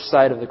 this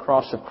side of the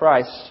cross of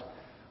Christ,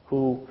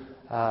 who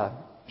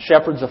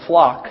shepherds a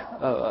flock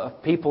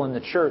of people in the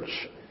church,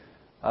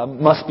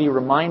 must be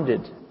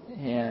reminded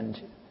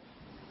and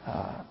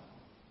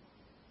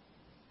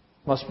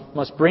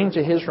must bring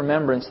to his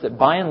remembrance that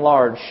by and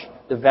large,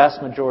 the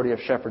vast majority of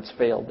shepherds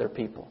failed their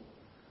people.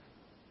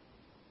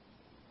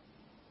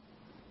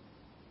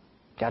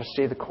 Got to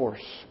stay the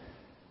course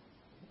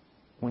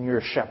when you're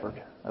a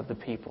shepherd of the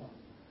people.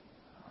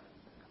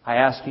 I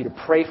ask you to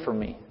pray for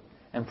me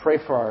and pray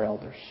for our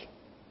elders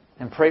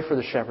and pray for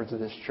the shepherds of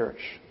this church.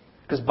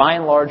 Because by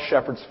and large,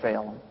 shepherds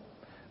fail them.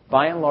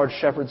 By and large,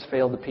 shepherds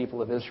failed the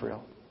people of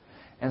Israel.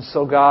 And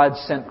so God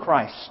sent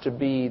Christ to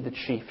be the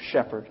chief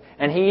shepherd.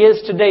 And He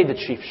is today the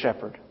chief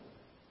shepherd.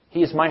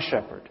 He is my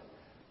shepherd.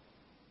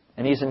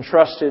 And He's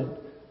entrusted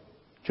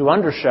to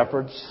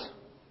under-shepherds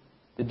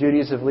the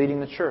duties of leading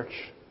the church.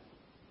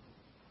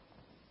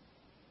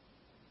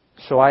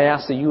 So I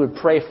ask that you would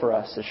pray for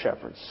us as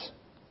shepherds.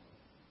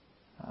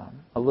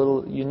 A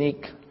little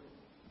unique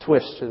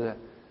twist to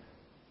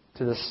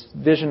this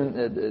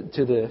vision,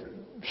 to the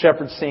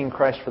shepherds seeing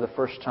Christ for the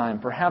first time.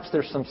 Perhaps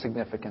there's some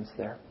significance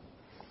there.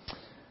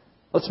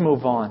 Let's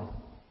move on.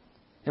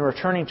 In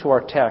returning to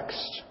our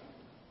text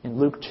in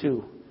Luke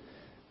 2,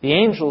 the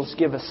angels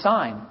give a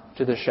sign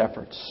to the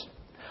shepherds,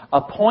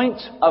 a point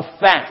of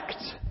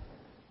fact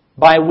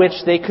by which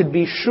they could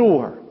be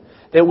sure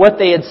that what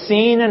they had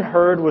seen and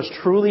heard was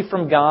truly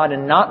from God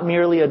and not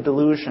merely a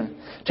delusion.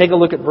 Take a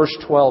look at verse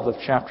 12 of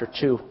chapter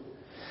 2.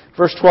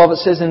 Verse 12, it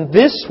says, "And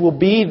this will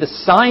be the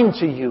sign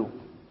to you."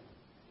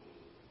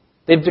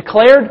 They've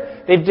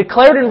declared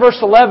in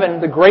verse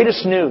 11 the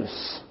greatest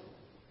news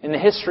in the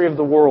history of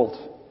the world.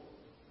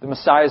 The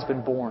Messiah has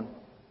been born.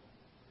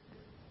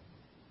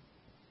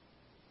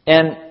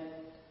 And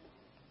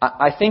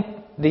I think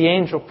the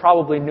angel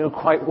probably knew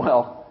quite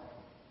well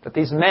that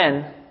these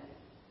men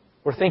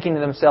were thinking to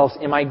themselves,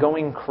 am I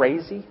going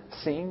crazy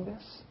seeing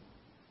this?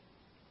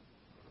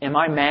 Am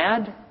I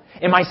mad?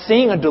 Am I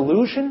seeing a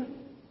delusion?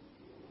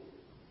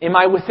 Am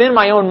I within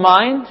my own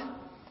mind?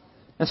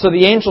 And so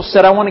the angel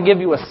said, I want to give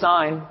you a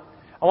sign.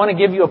 I want to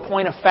give you a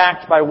point of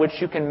fact by which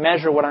you can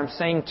measure what I'm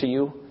saying to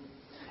you.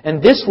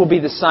 And this will be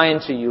the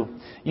sign to you.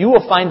 You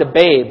will find a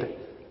babe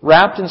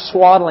wrapped in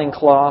swaddling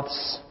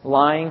cloths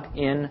lying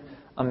in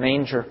a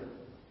manger.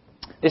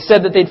 They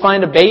said that they'd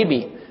find a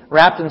baby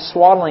wrapped in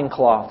swaddling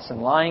cloths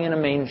and lying in a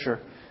manger.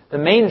 The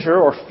manger,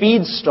 or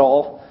feed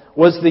stall,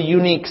 was the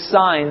unique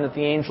sign that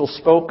the angel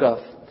spoke of.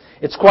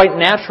 It's quite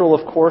natural,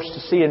 of course, to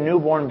see a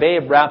newborn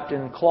babe wrapped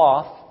in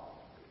cloth.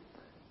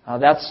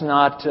 That's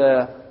not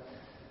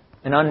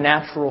an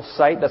unnatural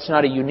sight. That's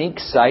not a unique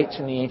sight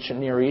in the ancient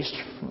Near East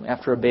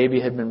after a baby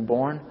had been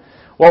born.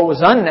 What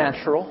was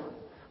unnatural,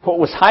 what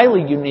was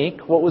highly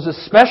unique, what was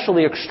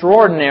especially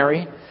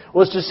extraordinary,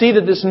 was to see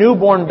that this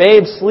newborn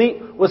babe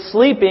was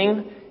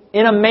sleeping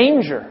in a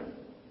manger,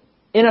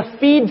 in a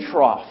feed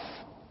trough,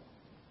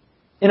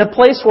 in a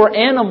place where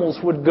animals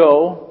would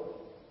go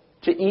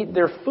to eat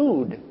their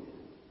food.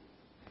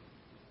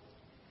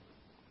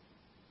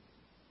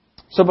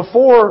 So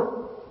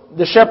before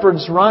the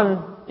shepherds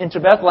run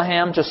into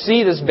Bethlehem to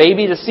see this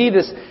baby, to see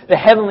the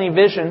heavenly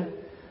vision,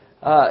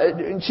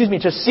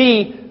 to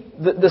see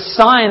the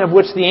sign of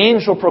which the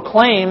angel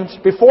proclaimed,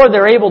 before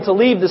they're able to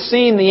leave the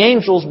scene, the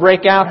angels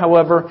break out,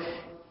 however,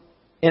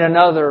 in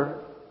another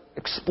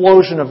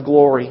explosion of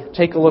glory.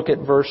 Take a look at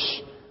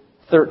verse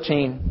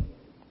 13.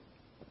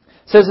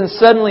 It says, "And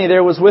suddenly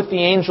there was with the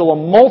angel a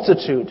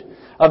multitude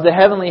of the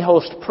heavenly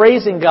host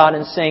praising God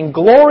and saying,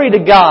 'Glory to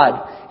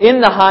God in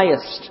the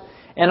highest,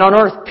 and on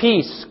earth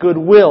peace,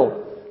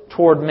 goodwill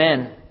toward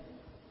men.'"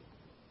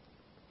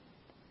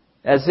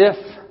 As if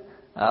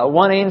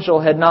one angel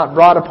had not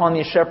brought upon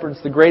these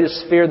shepherds the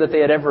greatest fear that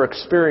they had ever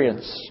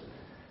experienced.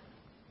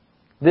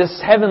 This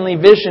heavenly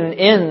vision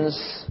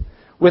ends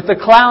with the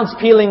clouds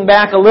peeling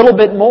back a little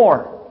bit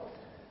more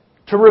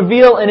to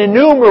reveal an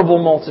innumerable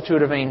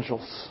multitude of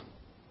angels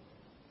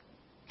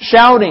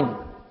shouting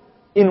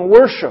in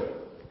worship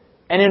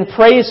and in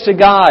praise to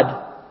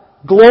God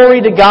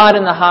Glory to God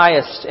in the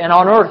highest, and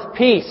on earth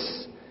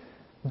peace,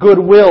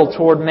 goodwill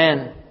toward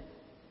men.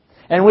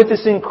 And with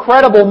this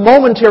incredible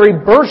momentary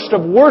burst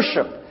of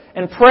worship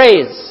and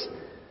praise,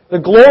 the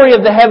glory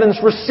of the heavens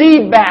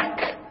recede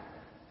back,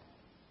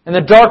 and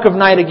the dark of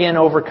night again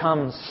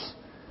overcomes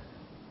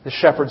the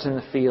shepherds in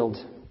the field.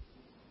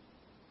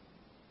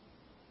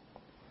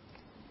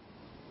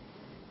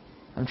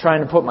 I'm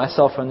trying to put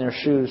myself in their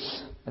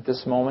shoes at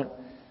this moment.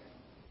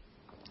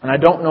 And I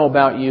don't know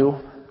about you,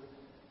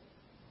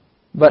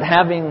 but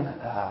having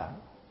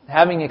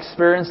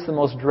experienced the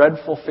most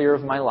dreadful fear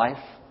of my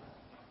life,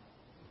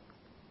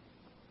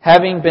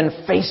 having been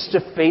face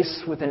to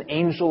face with an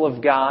angel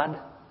of God,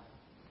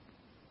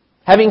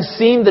 having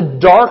seen the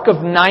dark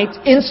of night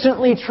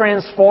instantly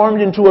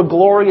transformed into a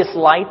glorious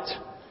light,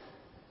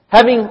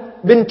 having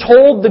been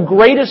told the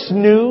greatest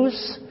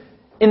news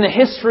in the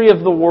history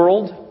of the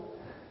world,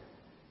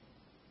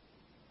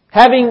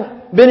 having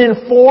been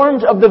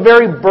informed of the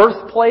very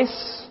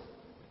birthplace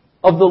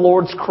of the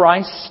Lord's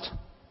Christ,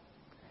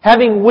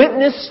 having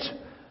witnessed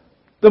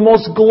the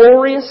most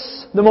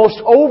glorious, the most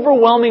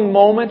overwhelming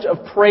moment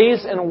of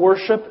praise and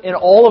worship in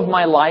all of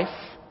my life,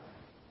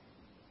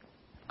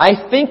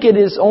 I think it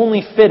is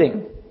only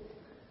fitting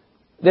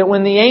that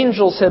when the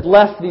angels had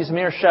left these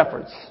mere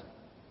shepherds,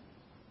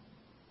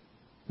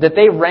 that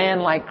they ran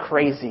like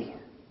crazy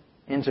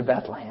into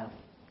Bethlehem.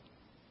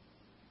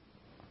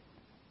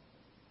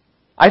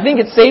 I think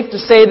it's safe to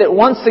say that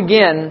once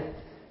again,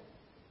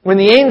 when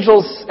the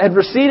angels had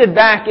receded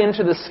back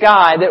into the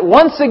sky, that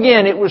once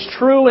again it was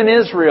true in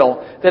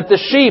Israel that the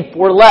sheep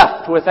were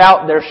left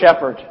without their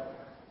shepherd.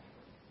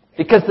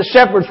 Because the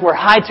shepherds were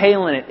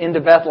hightailing it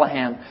into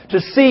Bethlehem to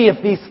see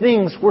if these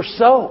things were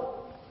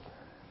so.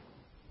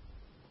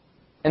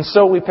 And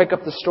so we pick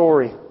up the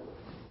story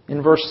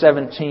in verse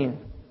 17.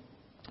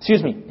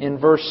 In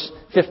verse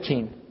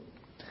 15.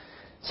 It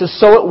says,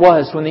 "So it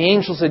was, when the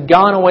angels had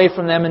gone away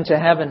from them into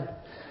heaven,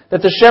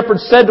 that the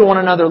shepherds said to one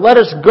another, 'Let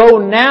us go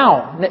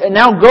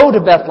now go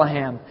to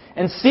Bethlehem,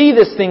 and see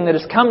this thing that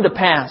has come to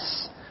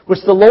pass,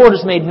 which the Lord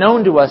has made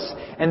known to us.'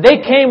 And they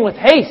came with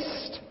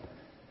haste.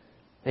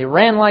 They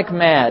ran like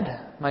mad,"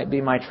 might be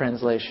my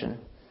translation.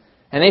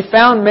 "And they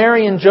found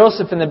Mary and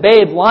Joseph and the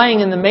babe lying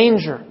in the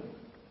manger."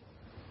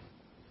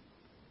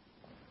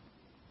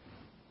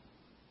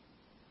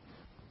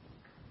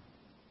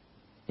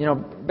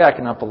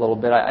 Backing up a little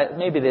bit,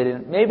 maybe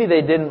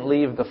they didn't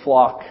leave the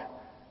flock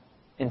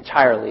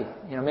entirely.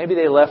 Maybe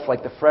they left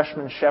like the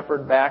freshman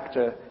shepherd back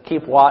to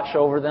keep watch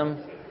over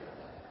them.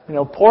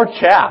 Poor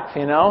chap,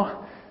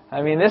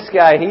 this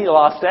guy, he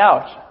lost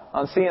out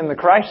on seeing the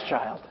Christ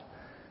child.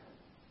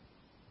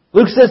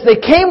 Luke says they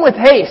came with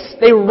haste.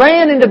 They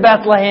ran into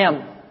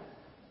Bethlehem.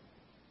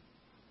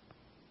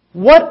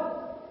 What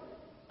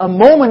a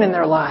moment in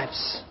their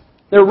lives.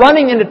 They're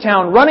running into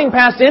town, running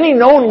past any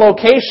known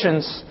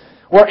locations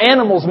where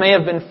animals may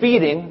have been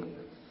feeding.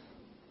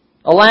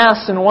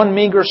 Alas, in one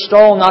meager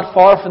stall not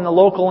far from the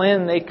local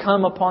inn, they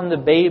come upon the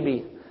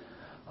baby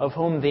of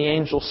whom the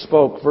angel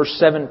spoke. Verse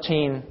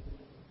 17.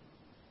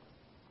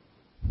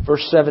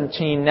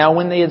 "Now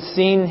when they had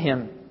seen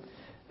him,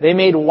 they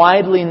made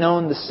widely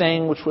known the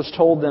saying which was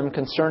told them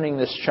concerning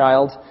this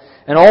child.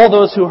 And all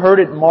those who heard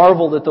it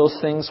marveled at those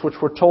things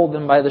which were told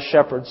them by the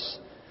shepherds.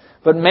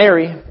 But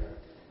Mary,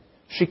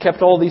 she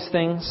kept all these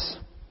things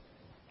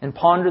and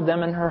pondered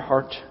them in her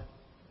heart."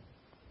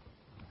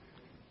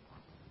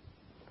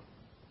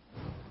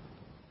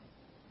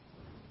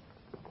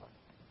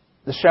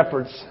 The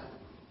shepherds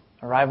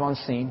arrive on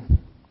scene,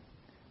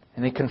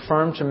 and they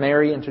confirm to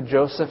Mary and to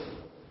Joseph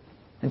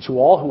and to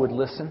all who would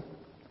listen,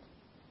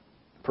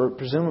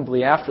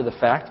 presumably after the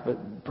fact,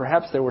 but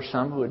perhaps there were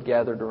some who had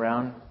gathered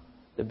around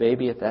the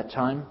baby at that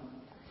time.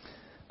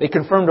 They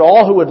confirmed to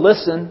all who would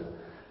listen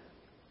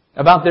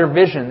about their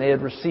vision they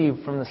had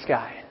received from the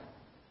sky.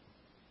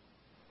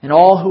 And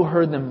all who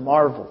heard them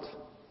marveled.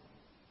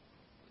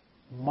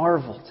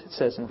 Marveled, it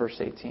says in verse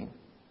 18.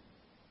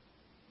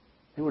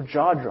 They were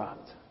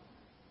jaw-dropped.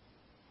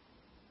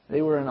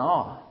 They were in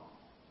awe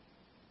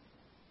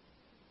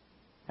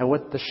at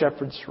what the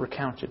shepherds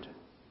recounted.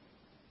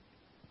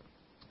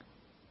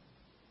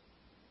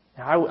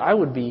 Now, I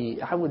would be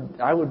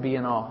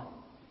in awe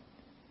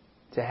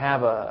to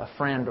have a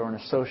friend or an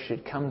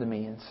associate come to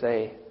me and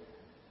say,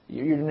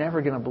 "You're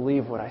never going to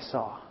believe what I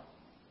saw.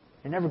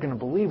 You're never going to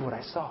believe what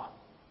I saw.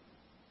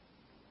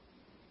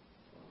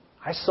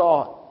 I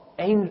saw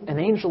an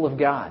angel of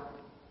God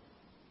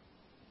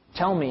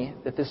tell me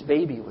that this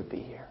baby would be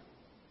here.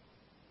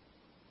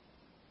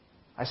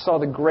 I saw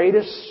the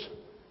greatest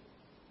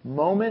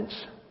moment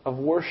of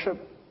worship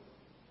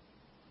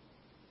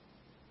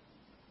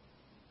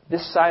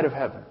this side of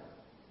heaven."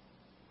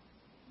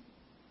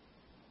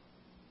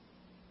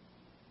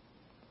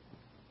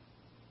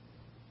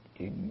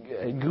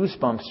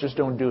 Goosebumps just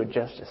don't do it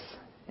justice,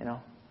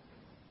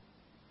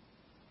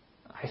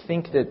 I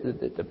think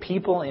that the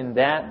people in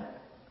that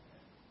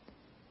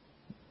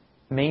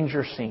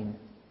manger scene,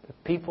 the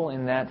people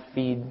in that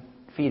feeding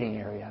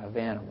area of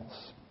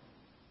animals,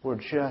 were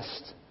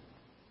just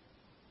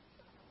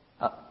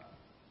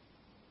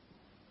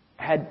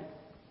had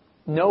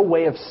no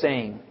way of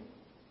saying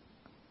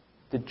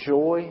the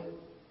joy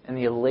and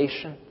the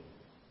elation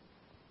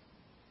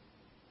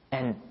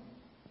and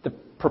the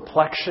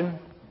perplexion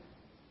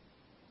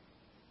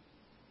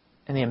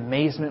and the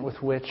amazement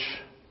with which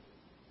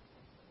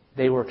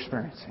they were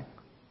experiencing.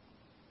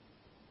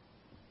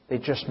 They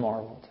just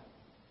marveled.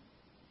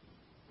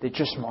 They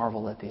just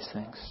marveled at these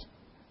things.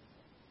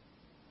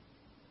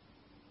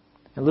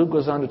 And Luke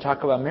goes on to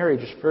talk about Mary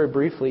just very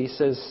briefly. He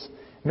says,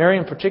 Mary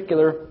in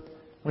particular,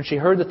 when she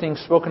heard the things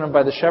spoken of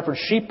by the shepherds,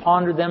 she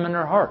pondered them in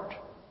her heart.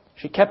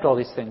 She kept all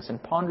these things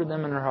and pondered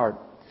them in her heart.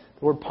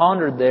 The word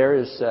pondered there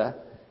is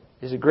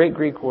a great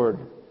Greek word,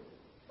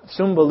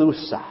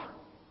 symbalusa,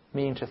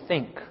 meaning to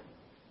think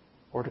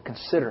or to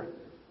consider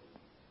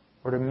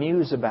or to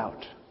muse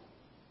about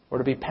or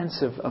to be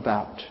pensive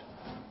about.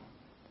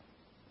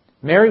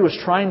 Mary was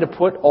trying to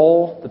put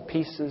all the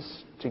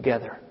pieces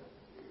together,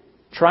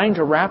 trying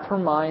to wrap her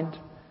mind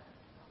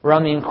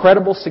around the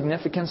incredible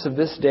significance of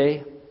this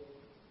day,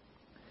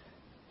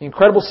 the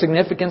incredible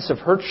significance of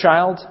her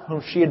child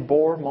whom she had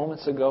bore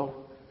moments ago.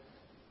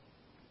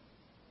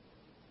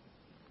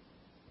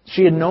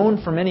 She had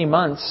known for many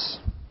months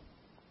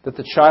that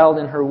the child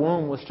in her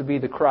womb was to be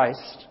the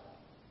Christ.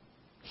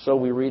 So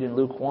we read in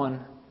Luke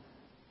 1.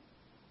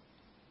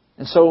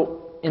 And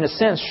so, in a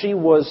sense, she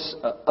was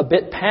a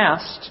bit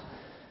past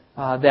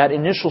that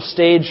initial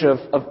stage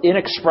of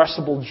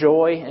inexpressible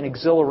joy and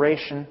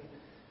exhilaration.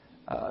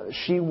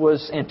 She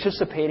was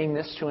anticipating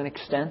this to an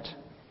extent.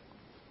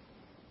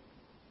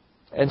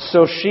 And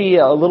so she,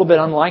 a little bit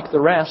unlike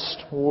the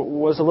rest,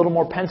 was a little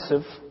more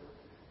pensive.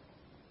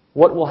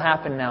 What will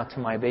happen now to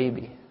my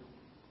baby?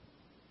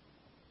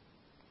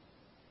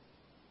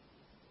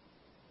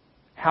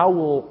 How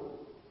will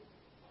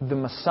the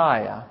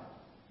Messiah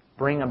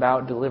bring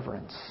about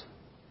deliverance?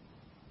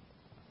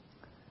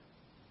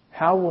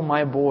 How will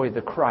my boy,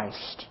 the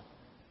Christ,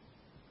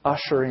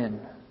 usher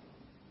in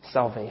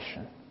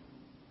salvation?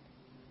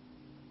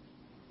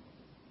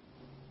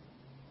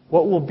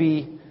 What will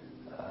be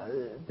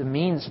the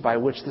means by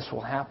which this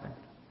will happen?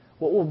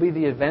 What will be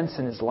the events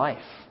in his life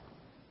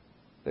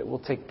that will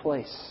take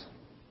place?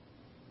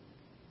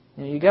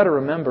 You got to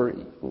remember,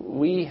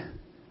 we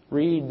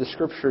read the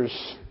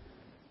Scriptures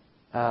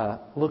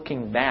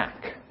looking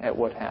back at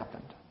what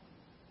happened.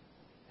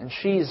 And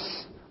she's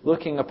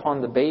looking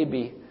upon the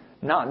baby,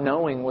 not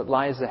knowing what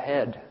lies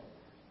ahead.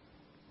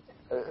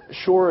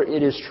 Sure,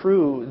 it is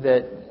true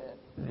that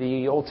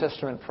the Old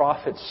Testament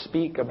prophets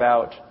speak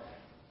about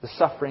the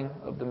suffering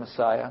of the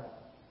Messiah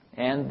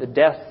and the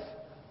death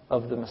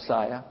of the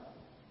Messiah.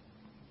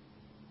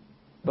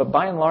 But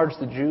by and large,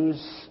 the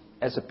Jews,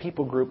 as a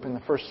people group in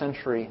the first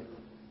century,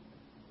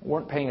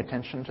 weren't paying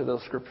attention to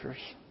those Scriptures.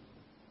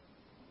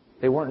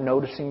 They weren't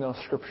noticing those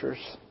Scriptures.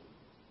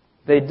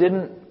 They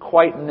didn't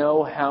quite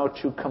know how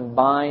to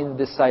combine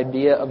this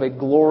idea of a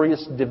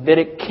glorious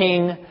Davidic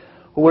king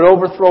who would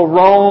overthrow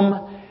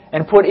Rome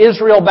and put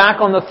Israel back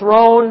on the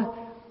throne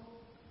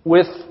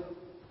with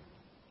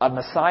a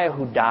Messiah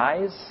who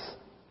dies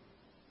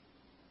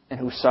and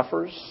who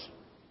suffers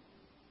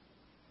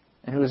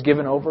and who is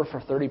given over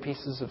for 30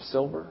 pieces of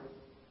silver.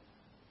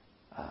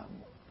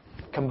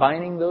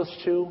 Combining those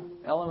two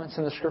elements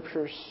in the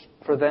Scriptures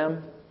for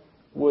them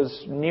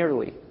was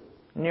nearly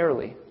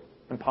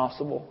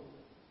impossible.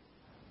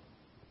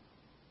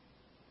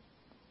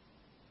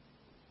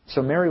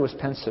 So Mary was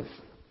pensive.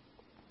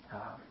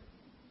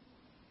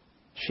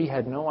 She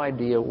had no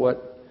idea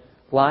what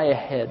lay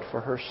ahead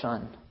for her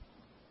son.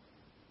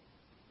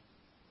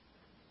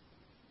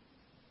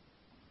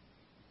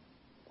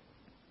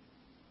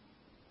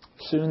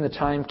 Soon the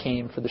time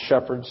came for the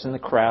shepherds and the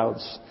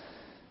crowds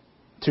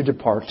to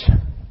depart.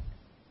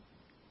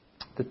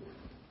 The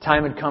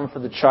time had come for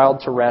the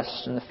child to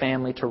rest and the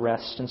family to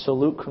rest. And so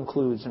Luke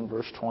concludes in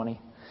verse 20.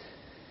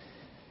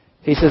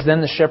 He says,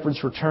 Then the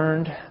shepherds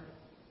returned,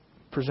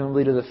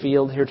 presumably to the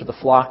field, here to the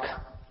flock,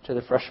 to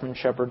the freshman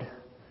shepherd,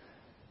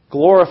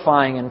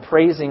 glorifying and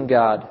praising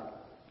God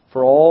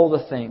for all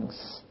the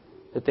things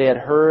that they had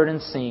heard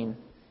and seen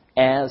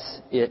as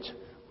it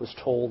was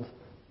told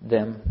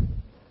them.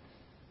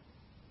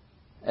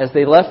 As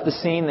they left the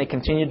scene, they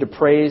continued to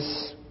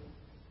praise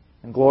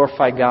and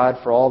glorify God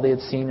for all they had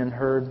seen and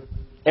heard.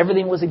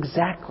 Everything was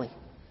exactly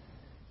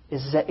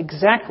as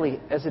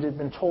it had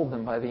been told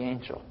them by the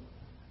angel.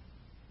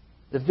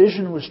 The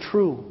vision was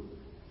true.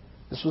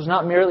 This was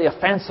not merely a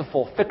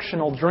fanciful,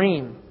 fictional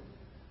dream.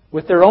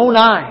 With their own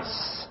eyes,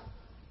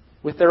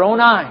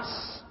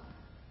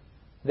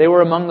 they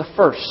were among the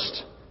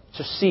first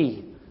to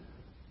see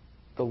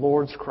the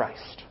Lord's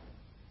Christ.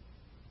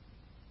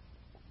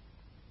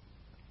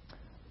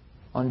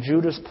 On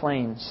Judah's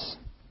plains,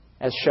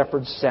 as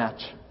shepherds sat,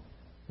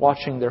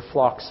 watching their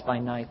flocks by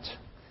night,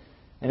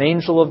 an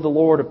angel of the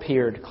Lord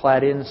appeared,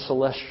 clad in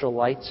celestial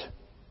light.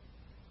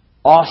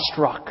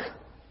 Awestruck,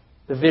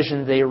 the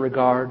vision they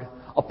regard,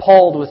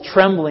 appalled with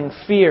trembling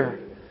fear,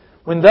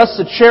 when thus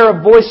a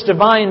cherub voice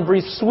divine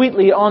breathed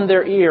sweetly on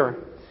their ear,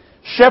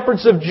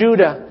 Shepherds of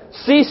Judah,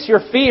 cease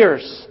your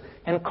fears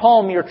and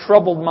calm your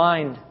troubled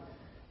mind.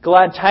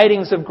 Glad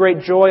tidings of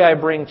great joy I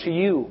bring to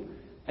you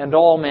and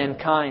all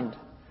mankind.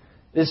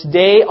 This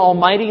day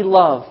almighty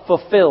love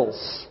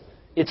fulfills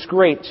its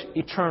great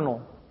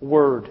eternal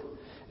word.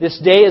 This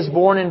day is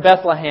born in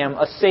Bethlehem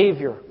a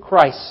Savior,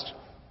 Christ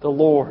the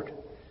Lord.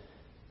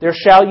 There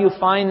shall you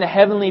find the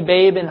heavenly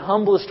babe in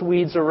humblest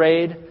weeds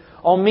arrayed,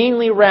 all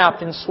meanly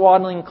wrapped in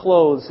swaddling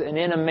clothes and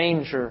in a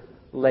manger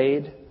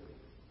laid.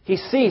 He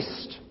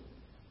ceased,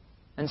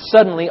 and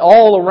suddenly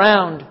all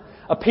around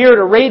appeared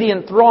a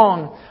radiant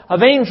throng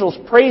of angels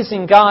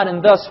praising God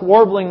and thus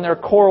warbling their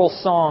choral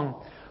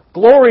song.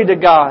 Glory to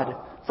God,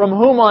 from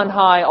whom on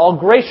high all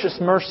gracious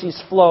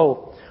mercies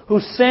flow, who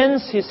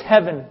sends His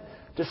heaven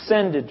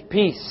descended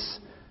peace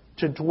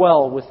to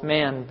dwell with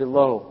man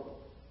below.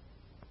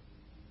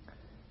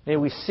 May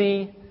we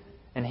see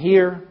and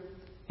hear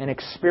and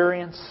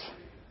experience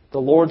the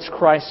Lord's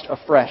Christ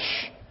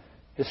afresh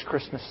this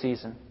Christmas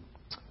season.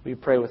 Will you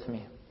pray with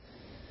me?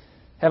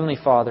 Heavenly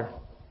Father,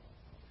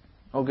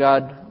 oh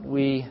God,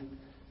 we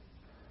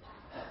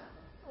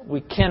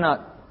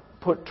cannot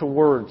put to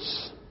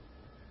words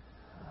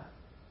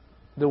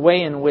the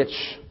way in which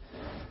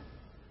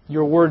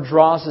your Word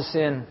draws us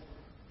in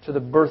to the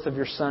birth of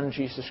your Son,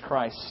 Jesus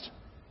Christ.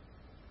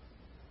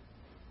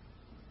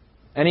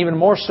 And even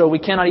more so, we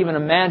cannot even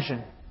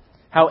imagine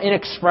how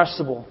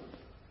inexpressible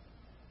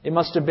it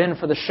must have been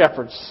for the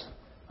shepherds,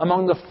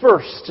 among the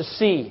first to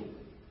see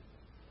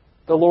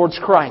the Lord's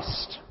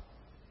Christ.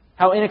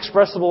 How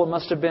inexpressible it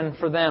must have been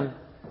for them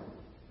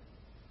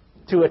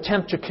to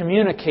attempt to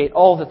communicate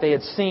all that they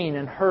had seen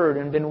and heard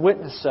and been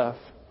witness of.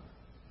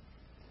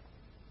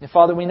 And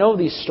Father, we know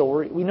these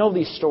stories.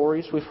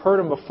 We've heard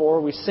them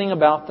before. We sing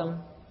about them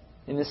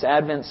in this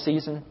Advent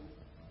season.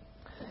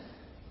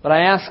 But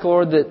I ask,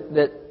 Lord,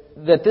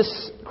 that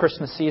this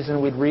Christmas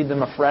season we'd read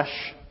them afresh.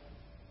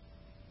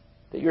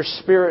 That your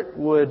Spirit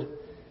would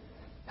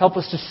help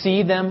us to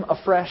see them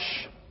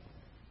afresh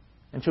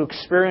and to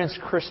experience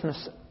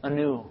Christmas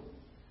anew.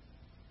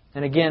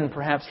 And again,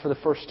 perhaps for the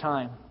first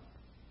time.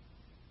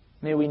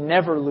 May we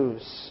never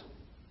lose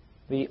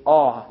the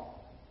awe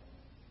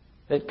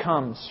that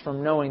comes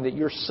from knowing that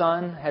your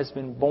Son has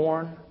been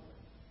born,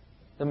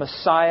 the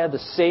Messiah, the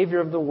Savior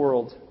of the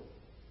world,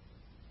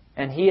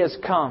 and He has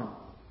come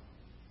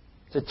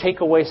to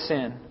take away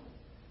sin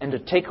and to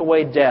take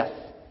away death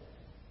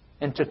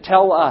and to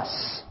tell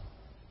us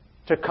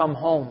to come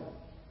home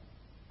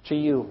to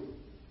you.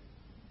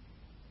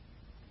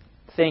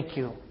 Thank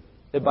you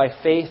that by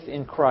faith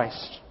in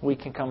Christ we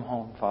can come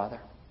home,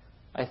 Father.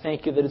 I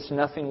thank you that it's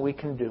nothing we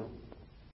can do.